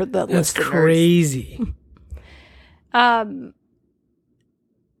reading it for the That's listeners. Crazy. Did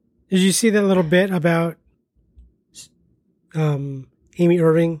you see that little bit about Amy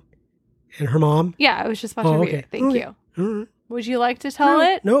Irving and her mom? Yeah, I was just about to read it. Thank you. Right. Would you like to tell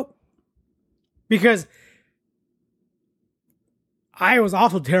it? Nope. Because I was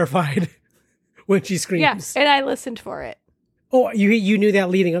awful terrified when she screams. Yes, and I listened for it. Oh, you knew that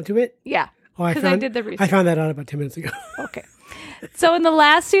leading up to it? Yeah. Oh, because I did the research. I found that out about 10 minutes ago. Okay. So in the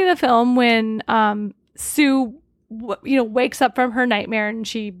last scene of the film, when Sue, wakes up from her nightmare and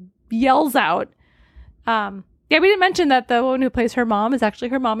she yells out, we didn't mention that the woman who plays her mom is actually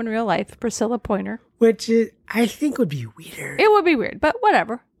her mom in real life, Priscilla Pointer. Which I think would be weird. It would be weird, but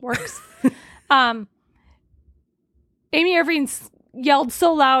whatever. Works. Amy Irving yelled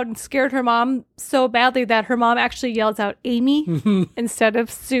so loud and scared her mom so badly that her mom actually yells out Amy instead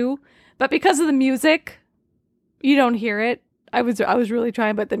of Sue. But because of the music, you don't hear it. I was really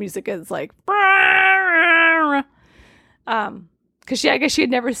trying, but the music is like, because I guess she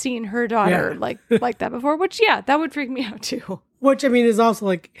had never seen her daughter like that before. Which that would freak me out too. Which I mean is also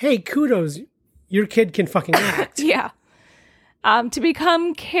like, hey, kudos, your kid can fucking act. Yeah. To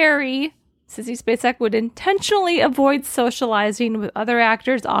become Carrie, Sissy Spacek would intentionally avoid socializing with other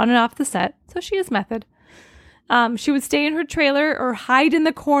actors on and off the set, so she is method. She would stay in her trailer or hide in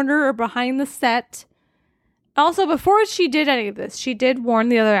the corner or behind the set. Also, before she did any of this, she did warn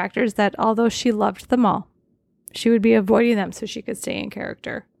the other actors that although she loved them all, she would be avoiding them so she could stay in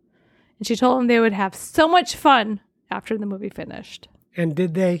character. And she told them they would have so much fun after the movie finished. And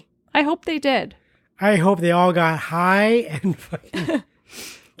did they? I hope they did. I hope they all got high and fucking...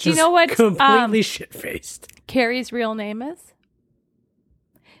 Do you know what completely shit-faced Carrie's real name is?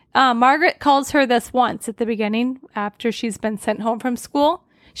 Margaret calls her this once at the beginning after she's been sent home from school.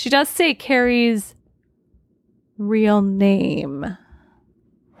 She does say Carrie's real name.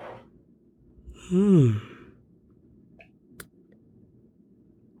 I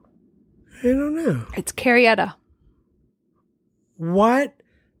don't know. It's Carrietta. What?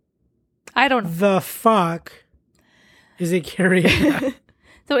 I don't know. The fuck is it Carrietta?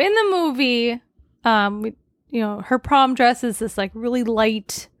 So in the movie, her prom dress is this like really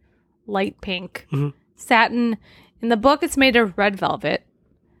light pink satin. In the book, it's made of red velvet,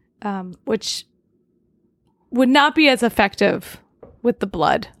 which would not be as effective with the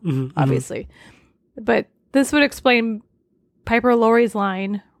blood, obviously. But this would explain Piper Laurie's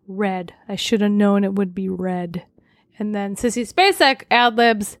line, "Red. I should have known it would be red." And then Sissy Spacek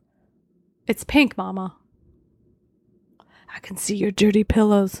ad-libs, "It's pink, Mama. I can see your dirty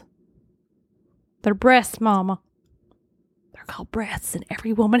pillows. They're breasts, Mama. They're called breasts, and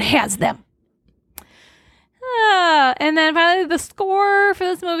every woman has them." And then finally, the score for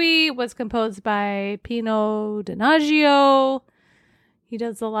this movie was composed by Pino Donaggio. He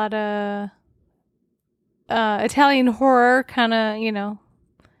does a lot of Italian horror, kind of,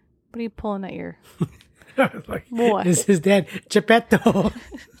 what are you pulling at your... Like, what? Is his dad Geppetto?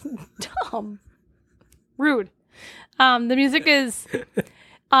 Dumb. Rude. The music is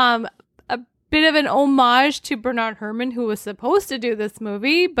a bit of an homage to Bernard Herrmann, who was supposed to do this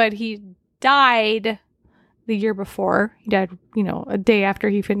movie, but he died the year before. He died, a day after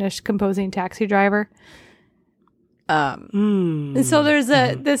he finished composing Taxi Driver. And so there's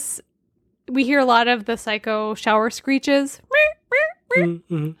this, we hear a lot of the Psycho shower screeches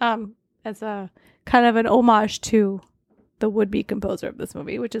as a kind of an homage to the would-be composer of this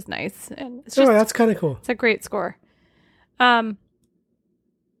movie, which is nice. And it's just, that's kind of cool. It's a great score. Rotten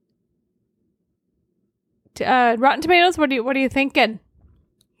Tomatoes, what are you thinking?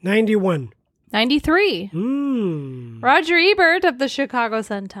 91. 93. Roger Ebert of the Chicago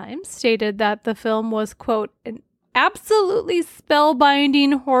Sun-Times stated that the film was, quote, "an absolutely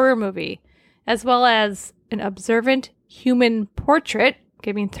spellbinding horror movie, as well as an observant human portrait,"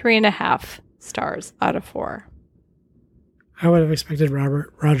 giving 3.5 stars out of 4. I would have expected Roger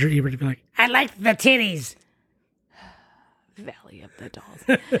Ebert to be like, "I like the titties." Valley of the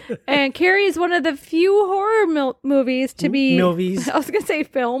Dolls. And Carrie is one of the few horror movies to be... Movies. I was going to say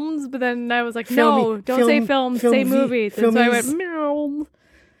films, but then I was like, don't say films, say movies. And so I went, "Film."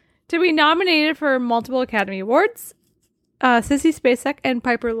 To be nominated for multiple Academy Awards. Sissy Spacek and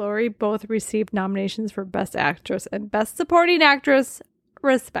Piper Laurie both received nominations for Best Actress and Best Supporting Actress,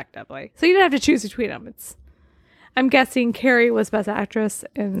 respectively. So you didn't have to choose between them. I'm guessing Carrie was Best Actress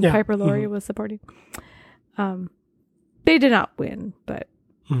and Piper Laurie was supporting. They did not win, but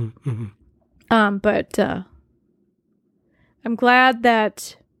I'm glad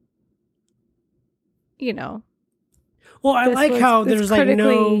that Well, I like how there's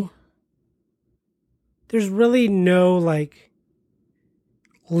there's really no like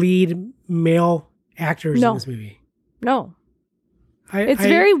lead male actors in this movie. No, it's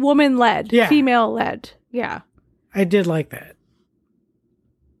very woman led, female led. Yeah, I did like that.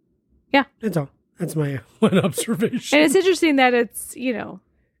 Yeah, that's all. That's my one observation. And it's interesting that it's, and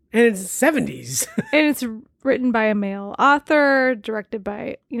it's 70s. And it's written by a male author, directed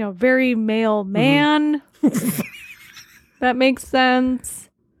by, very male man. That makes sense.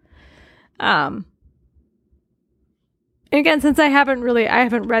 And again, since I haven't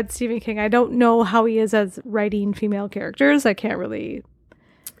read Stephen King, I don't know how he is as writing female characters. I can't really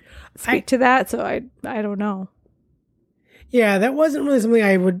speak to that, so I don't know. Yeah, that wasn't really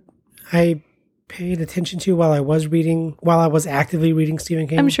something I paid attention to while I was actively reading Stephen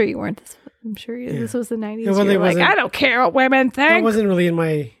King. I'm sure you weren't. This was the 90s. You're like, I don't care what women think. That wasn't really in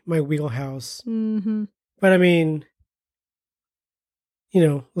my wheelhouse. Mm-hmm. But I mean,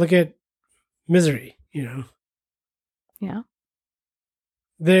 look at Misery, Yeah.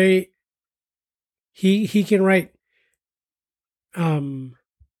 He can write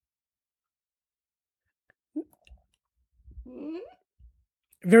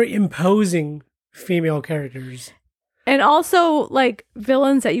very imposing female characters. And also like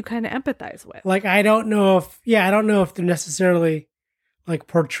villains that you kind of empathize with. Like I don't know if they're necessarily like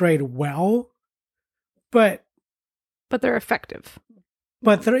portrayed well, but they're effective.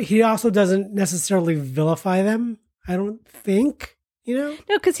 But he also doesn't necessarily vilify them, I don't think, No,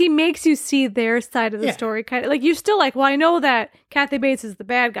 because he makes you see their side of the story. Kind of like you still like, well, I know that Kathy Bates is the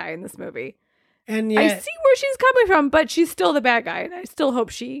bad guy in this movie. And yet, I see where she's coming from, but she's still the bad guy. And I still hope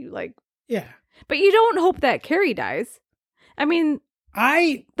she but you don't hope that Carrie dies. I mean,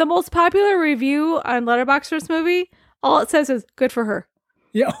 the most popular review on Letterboxd for this movie, all it says is good for her.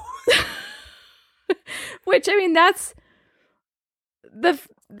 Yeah. Which, I mean, that's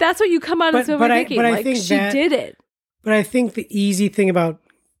what you come out of this movie thinking. But I think she did it. But I think the easy thing about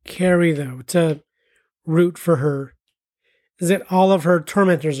Carrie, though, to root for her, is that all of her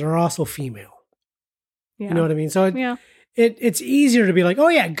tormentors are also female. Yeah. You know what I mean? So it's easier to be like, oh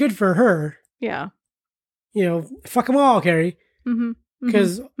yeah, good for her. Yeah. Fuck them all, Carrie.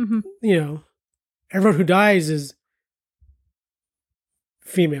 Because, everyone who dies is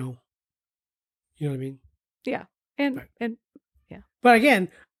female. You know what I mean? Yeah. And yeah. But again,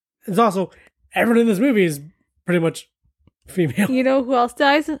 it's also, everyone in this movie is pretty much female. You know who else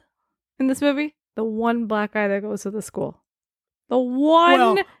dies in this movie? The one black guy that goes to the school. The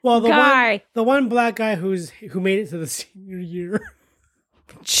one guy. The one black guy who made it to the senior year.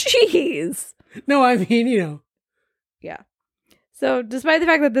 Jeez. No, I mean, Yeah. So, despite the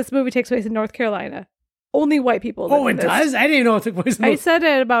fact that this movie takes place in North Carolina, only white people live Oh, in it this. does? I didn't know it took place in I said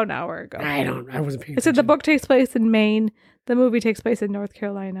it about an hour ago. I wasn't paying attention. I said the book takes place in Maine. The movie takes place in North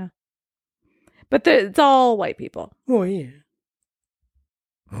Carolina. But it's all white people. Oh, yeah.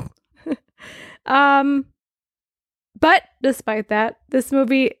 But despite that, this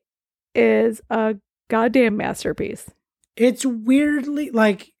movie is a goddamn masterpiece. It's weirdly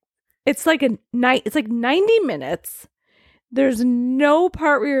it's like 90 minutes. There's no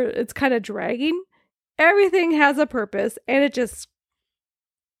part where it's kind of dragging. Everything has a purpose, and it just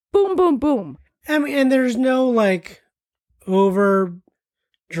boom, boom, boom. I mean, and there's no overdrawn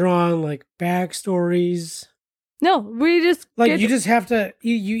backstories. No, we just you just have to.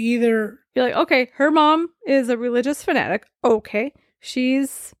 You either you're like, okay, her mom is a religious fanatic. Okay,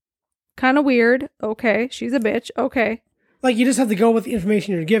 she's kind of weird. Okay, she's a bitch. Okay, you just have to go with the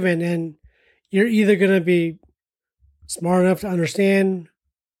information you're given, and you're either gonna be smart enough to understand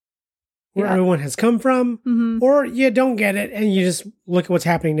where everyone has come from, or you don't get it, and you just look at what's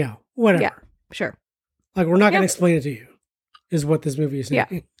happening now. Whatever. Yeah, sure. We're not gonna explain it to you. Is what this movie is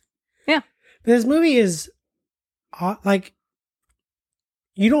saying. Yeah. But this movie is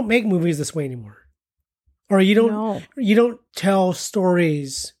you don't make movies this way anymore, or you don't tell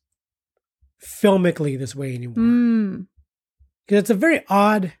stories filmically this way anymore. Because it's a very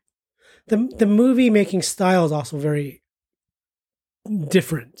odd. The movie making style is also very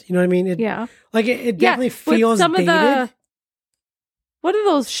different. You know what I mean? It definitely feels some dated. of the. What are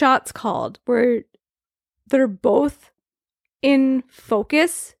those shots called? Where they're both in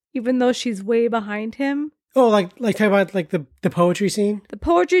focus, even though she's way behind him. Oh, talk about the poetry scene. The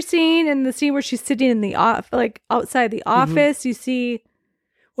poetry scene and the scene where she's sitting in the outside the office. You see,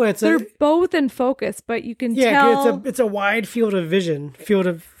 they're both in focus, but you can tell it's a wide field of vision,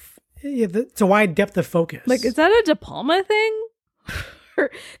 it's a wide depth of focus. Is that a De Palma thing?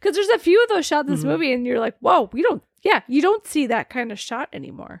 Because there's a few of those shots in this movie, and you're like, whoa, you don't see that kind of shot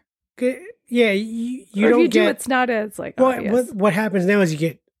anymore. Yeah, you or don't if you get, do, it's not as obvious. What happens now is you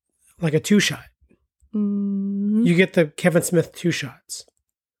get a 2-shot. You get the Kevin Smith 2 shots,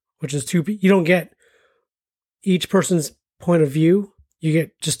 which is two. You don't get each person's point of view. You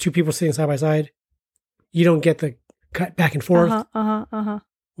get just 2 people sitting side by side. You don't get the cut back and forth,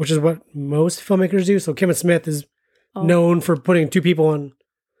 which is what most filmmakers do. So Kevin Smith is known for putting 2 people on,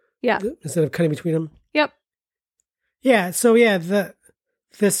 instead of cutting between them. Yep. Yeah. So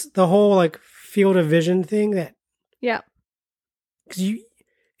the whole field of vision thing because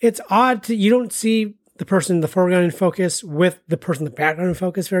it's odd you don't see the person in the foreground in focus with the person in the background in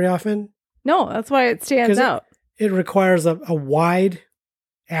focus very often. No, that's why it stands out. It requires a wide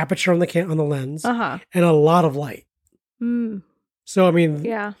aperture on the lens and a lot of light. So I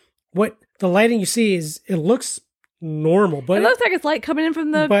mean, what the lighting you see it looks normal, but it looks like it's light coming in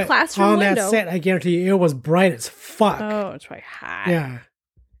from the classroom window. On that set, I guarantee you, it was bright as fuck. Oh, it's probably hot. Yeah.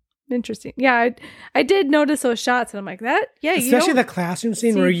 Interesting. Yeah, I did notice those shots, and I'm like, that. Yeah, especially the classroom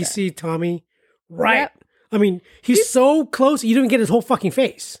scene where you see Tommy. Right. Yep. I mean, he's so close, you don't get his whole fucking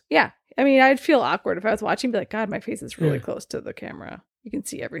face. Yeah. I mean, I'd feel awkward if I was watching, be like, God, my face is really close to the camera. You can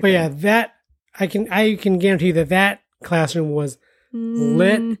see everything. But yeah, that I can guarantee that classroom was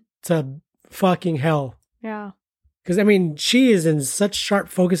lit to fucking hell. Yeah. Because I mean, she is in such sharp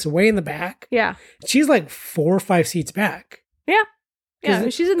focus way in the back. Yeah. She's 4 or 5 seats back. Yeah. Yeah. I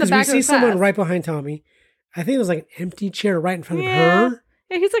mean, she's in the back of the class. We see someone right behind Tommy. I think there's an empty chair right in front of her.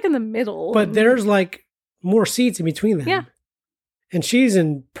 Yeah, he's in the middle. But there's more seats in between them. Yeah. And she's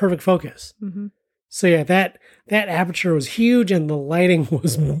in perfect focus. Mm-hmm. So yeah, that aperture was huge and the lighting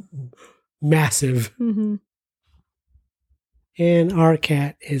was massive. Mm-hmm. And our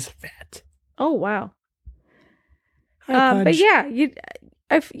cat is fat. Oh wow. Hi, but yeah,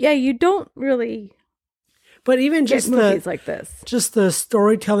 you don't really. But even just movies like this, just the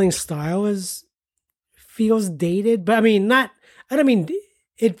storytelling style feels dated. But I mean,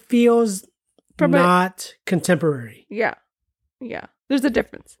 it feels not contemporary. Yeah. Yeah. There's a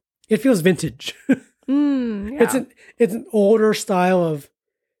difference. It feels vintage. Yeah. It's an older style of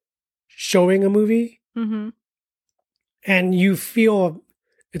showing a movie. Mm-hmm. And you feel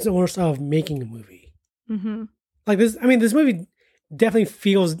it's an older style of making a movie. Mm-hmm. This movie definitely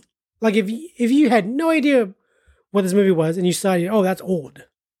feels like if you had no idea what this movie was and you saw it, oh, that's old.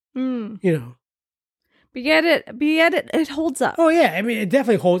 You know. But yet it holds up. Oh yeah, I mean it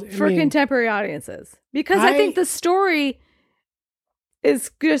definitely holds for contemporary audiences because I think the story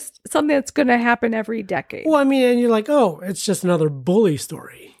is just something that's going to happen every decade. Well, I mean, and you're like, oh, it's just another bully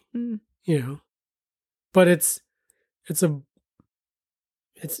story, you know, but it's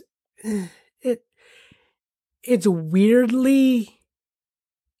weirdly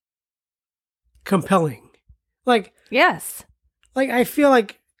compelling. Like, yes. Like, I feel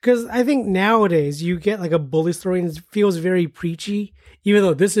like, because I think nowadays you get like a bully story and it feels very preachy, even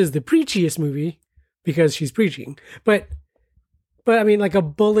though this is the preachiest movie because she's preaching. But I mean, like a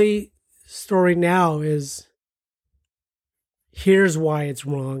bully story now is, here's why it's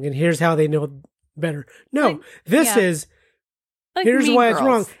wrong and here's how they know better. No, like, this is, like here's Mean why Girls. it's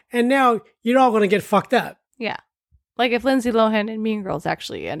wrong. And now you're all going to get fucked up. Yeah. Like if Lindsay Lohan in Mean Girls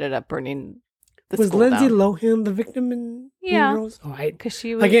actually ended up burning the Was school Lindsay down. Lohan the victim in Mean Girls? Oh, because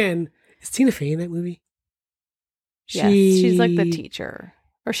she was... Again, is Tina Fey in that movie? Yes, she's like the teacher.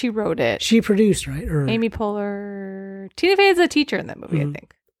 Or she wrote it. She produced, right? Or Amy Poehler. Tina Fey is a teacher in that movie, I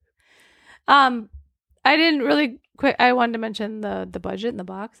think. I didn't really quick. I wanted to mention the budget in the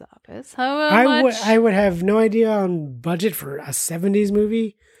box office. How much? I would have no idea on budget for a 70s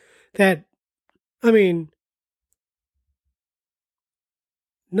movie. That, I mean,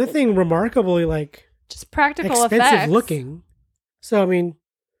 nothing remarkably like just practical expensive effects looking. So I mean,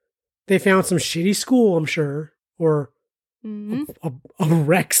 they found some shitty school, I'm sure, or a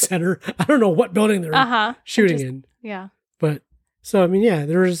rec center. I don't know what building they're shooting in. Yeah. But so I mean, yeah,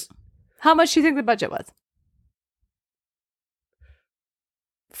 there's. How much do you think the budget was?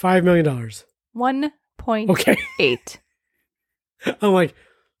 $5 million. 1.8. Okay. I'm like,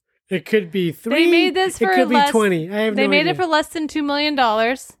 it could be 3. They made this for it could less, be 20. I have They no made idea. it for less than $2 million.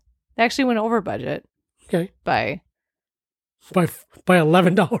 They actually went over budget. Okay. By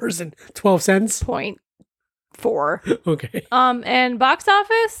 $11.12. 0.4. Okay. And box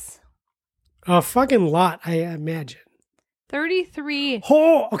office? A fucking lot, I imagine. 33.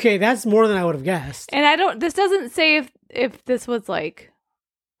 Oh, okay, that's more than I would have guessed. And this doesn't say if this was like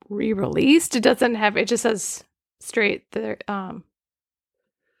re-released. It doesn't have, it just says straight there.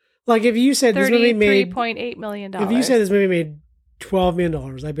 Like if you said this movie made $33.8 million. If you said this movie made $12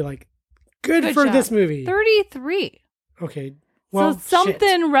 million, I'd be like, good for job. this movie. 33. Okay. Well, so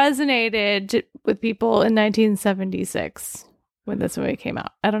something resonated with people in 1976 when this movie came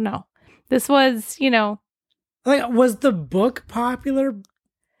out. I don't know. This was, like, was the book popular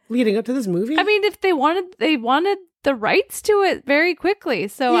leading up to this movie? I mean, if they wanted the rights to it very quickly.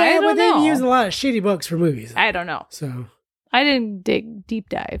 So I don't know. Yeah, but they've used a lot of shitty books for movies. I don't know. So I didn't dig deep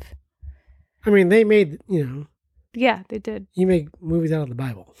dive. I mean, they made, Yeah, they did. You make movies out of the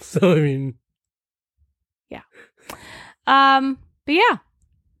Bible. So, I mean. Yeah. But yeah.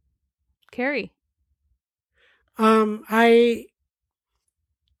 Carrie.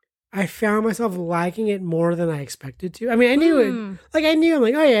 I found myself liking it more than I expected to. I mean, I knew it. Like, I'm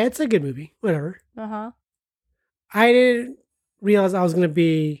like, oh yeah, it's a good movie. Whatever. Uh-huh. I didn't realize I was going to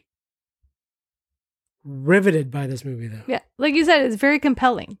be riveted by this movie, though. Yeah. Like you said, it's very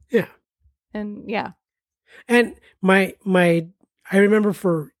compelling. Yeah. And yeah. And I remember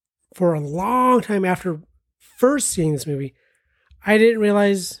for a long time after first seeing this movie, I didn't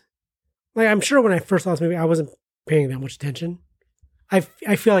realize, like, I'm sure when I first saw this movie, I wasn't paying that much attention. I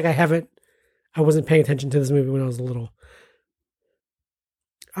feel like I wasn't paying attention to this movie when I was little.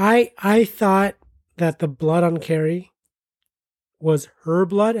 I thought that the blood on Carrie was her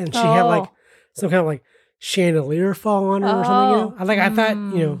blood, and she had like some kind of like chandelier fall on her or something. I thought,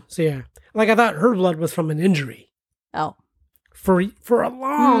 so yeah. Like I thought her blood was from an injury. Oh. For a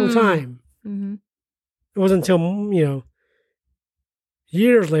long time. Mm-hmm. It wasn't until,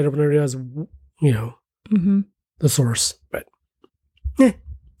 years later when I realized, the source. But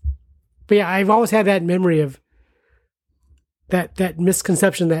yeah, I've always had that memory of that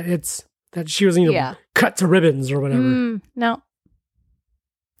misconception that she was, cut to ribbons or whatever. No.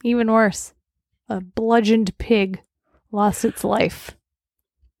 Even worse. A bludgeoned pig lost its life.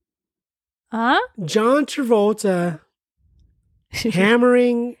 Huh? John Travolta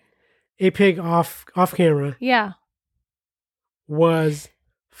hammering a pig off camera. Yeah. Was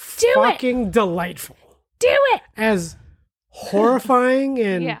fucking delightful. Do it. As horrifying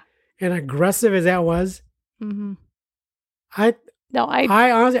and aggressive as that was. Mm-hmm. I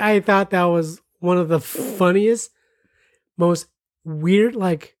honestly, I thought that was one of the funniest, most weird,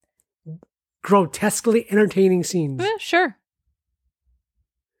 like grotesquely entertaining scenes. Yeah, sure.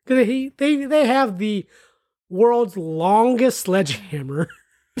 Because they have the world's longest sledgehammer,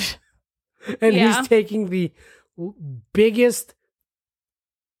 and he's taking the biggest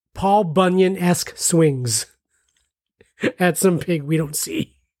Paul Bunyan-esque swings at some pig we don't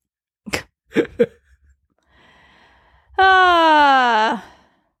see.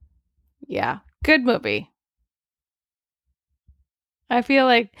 Yeah, good movie. I feel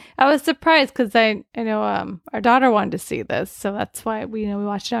like I was surprised because I know our daughter wanted to see this, so that's why we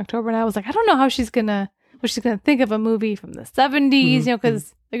watched it in October, and I was like, I don't know how what she's gonna think of a movie from the 70s,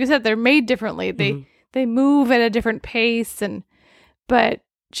 because like I said, they're made differently. They move at a different pace, but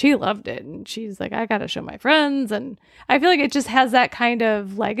she loved it, and she's like, I gotta show my friends, and I feel like it just has that kind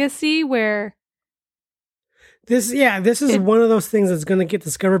of legacy where this is one of those things that's gonna get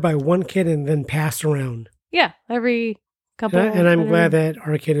discovered by one kid and then passed around. Yeah, every couple. And I'm glad that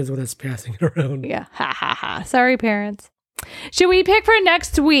our kid is what is passing it around. Yeah, ha ha ha. Sorry, parents. Should we pick for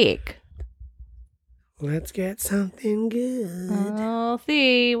next week? Let's get something good. I'll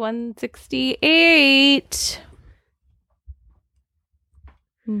see. 168.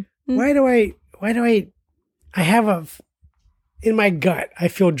 Why do I have in my gut, I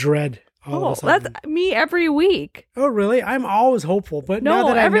feel dread. That's me every week. Oh, really? I'm always hopeful, but no, now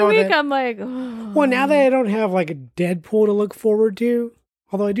that every I know week that, I'm like, oh. Well, now that I don't have like a Deadpool to look forward to,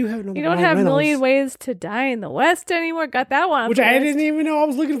 although I do have another. You don't have Million Ways to Die in the West anymore. Got that one, which I didn't even know I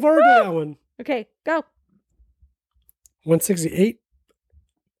was looking forward to that one. Okay, go. 168.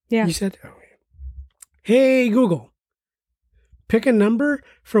 Yeah, you said. Oh, yeah. Hey Google, pick a number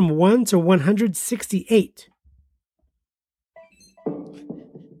from 1 to 168.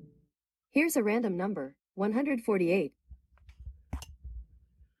 Here's a random number, 148.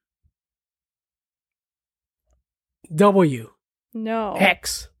 W. No.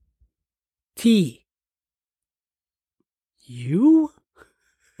 X. T. U.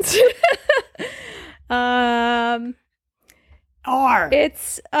 R.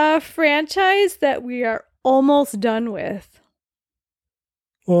 It's a franchise that we are almost done with.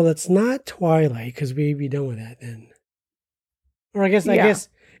 Well, it's not Twilight because we'd be done with that then. Or I guess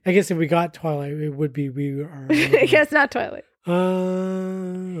if we got Twilight, it would be we are. I guess not Twilight.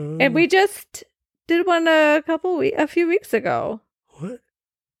 And we just did one a few weeks ago. What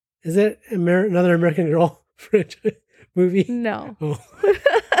is it? Another American Girl franchise movie? No. Oh.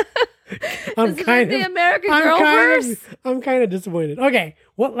 I'm kind of disappointed. Okay,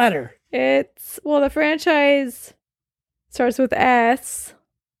 what letter? The franchise starts with S.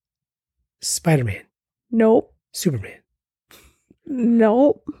 Spider-Man. Nope. Superman.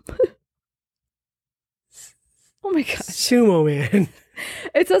 Nope. Oh my gosh. Sumo Man.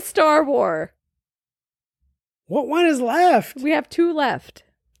 It's a Star Wars. What one is left? We have 2 left.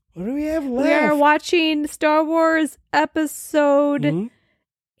 What do we have left? We are watching Star Wars Episode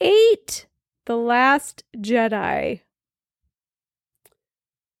 8, The Last Jedi.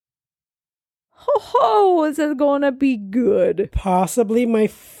 Ho ho, this is gonna be good. Possibly my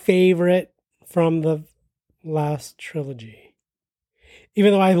favorite from the last trilogy.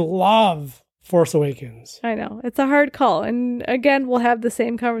 Even though I love Force Awakens. I know. It's a hard call. And again, we'll have the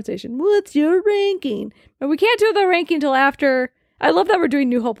same conversation. What's your ranking? But we can't do the ranking till after. I love that we're doing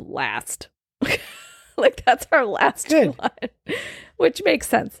New Hope last. Like that's our last one. Which makes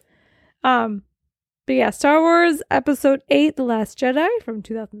sense. But yeah, Star Wars Episode 8, The Last Jedi from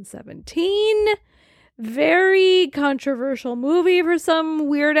 2017. Very controversial movie for some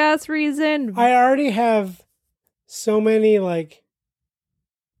weird ass reason. I already have so many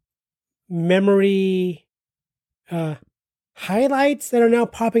memory highlights that are now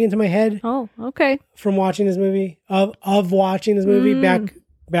popping into my head. Oh, okay. From watching this movie, of watching this movie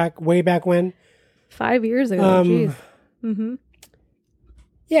way back when. 5 years ago. Jeez. Mm-hmm.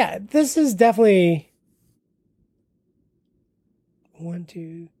 Yeah, this is definitely 1,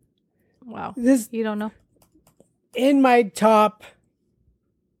 2. Wow. This you don't know. In my top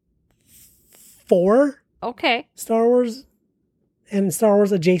 4. Okay. Star Wars and Star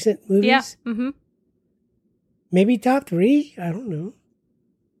Wars adjacent movies. Yeah. Mm-hmm. Maybe top 3. I don't know.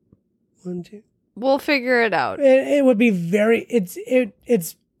 1, 2. We'll figure it out. It would be very.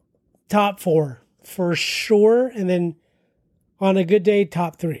 It's top 4 for sure, and then on a good day,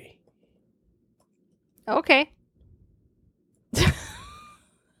 top 3. Okay.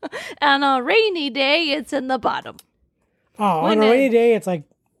 On a rainy day, it's in the bottom. Oh, on a rainy day, it's like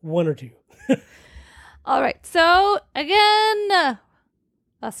 1 or 2. All right. So again,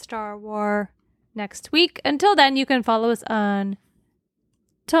 a Star Wars next week. Until then, you can follow us on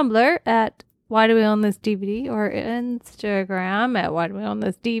Tumblr at Why Do We Own This DVD or Instagram at Why Do We Own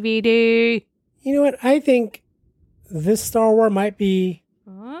This DVD. You know what? I think this Star Wars might be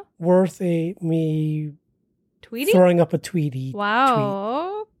worth me tweeting? Throwing up a tweety. Wow.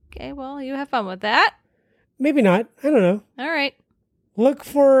 Tweet. Okay, well, you have fun with that. Maybe not. I don't know. All right. Look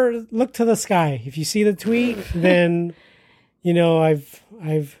to the sky. If you see the tweet, then you know I've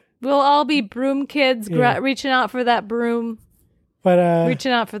We'll all be broom kids reaching out for that broom. But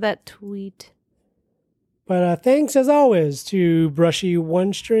reaching out for that tweet. But thanks as always to Brushy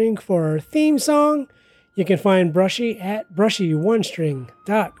One String for our theme song. You can find Brushy at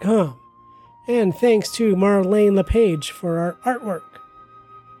brushyoneString.com. And thanks to Marlene LePage for our artwork.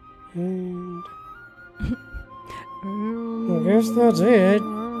 And I guess that's it.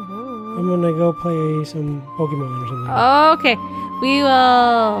 I'm gonna go play some Pokemon or something. Okay. We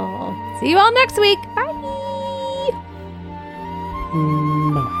will see you all next week. Bye.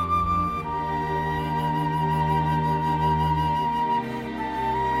 Bye.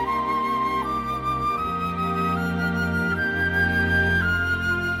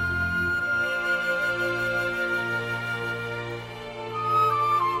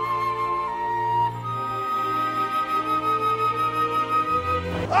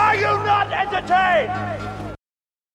 Are you not entertained?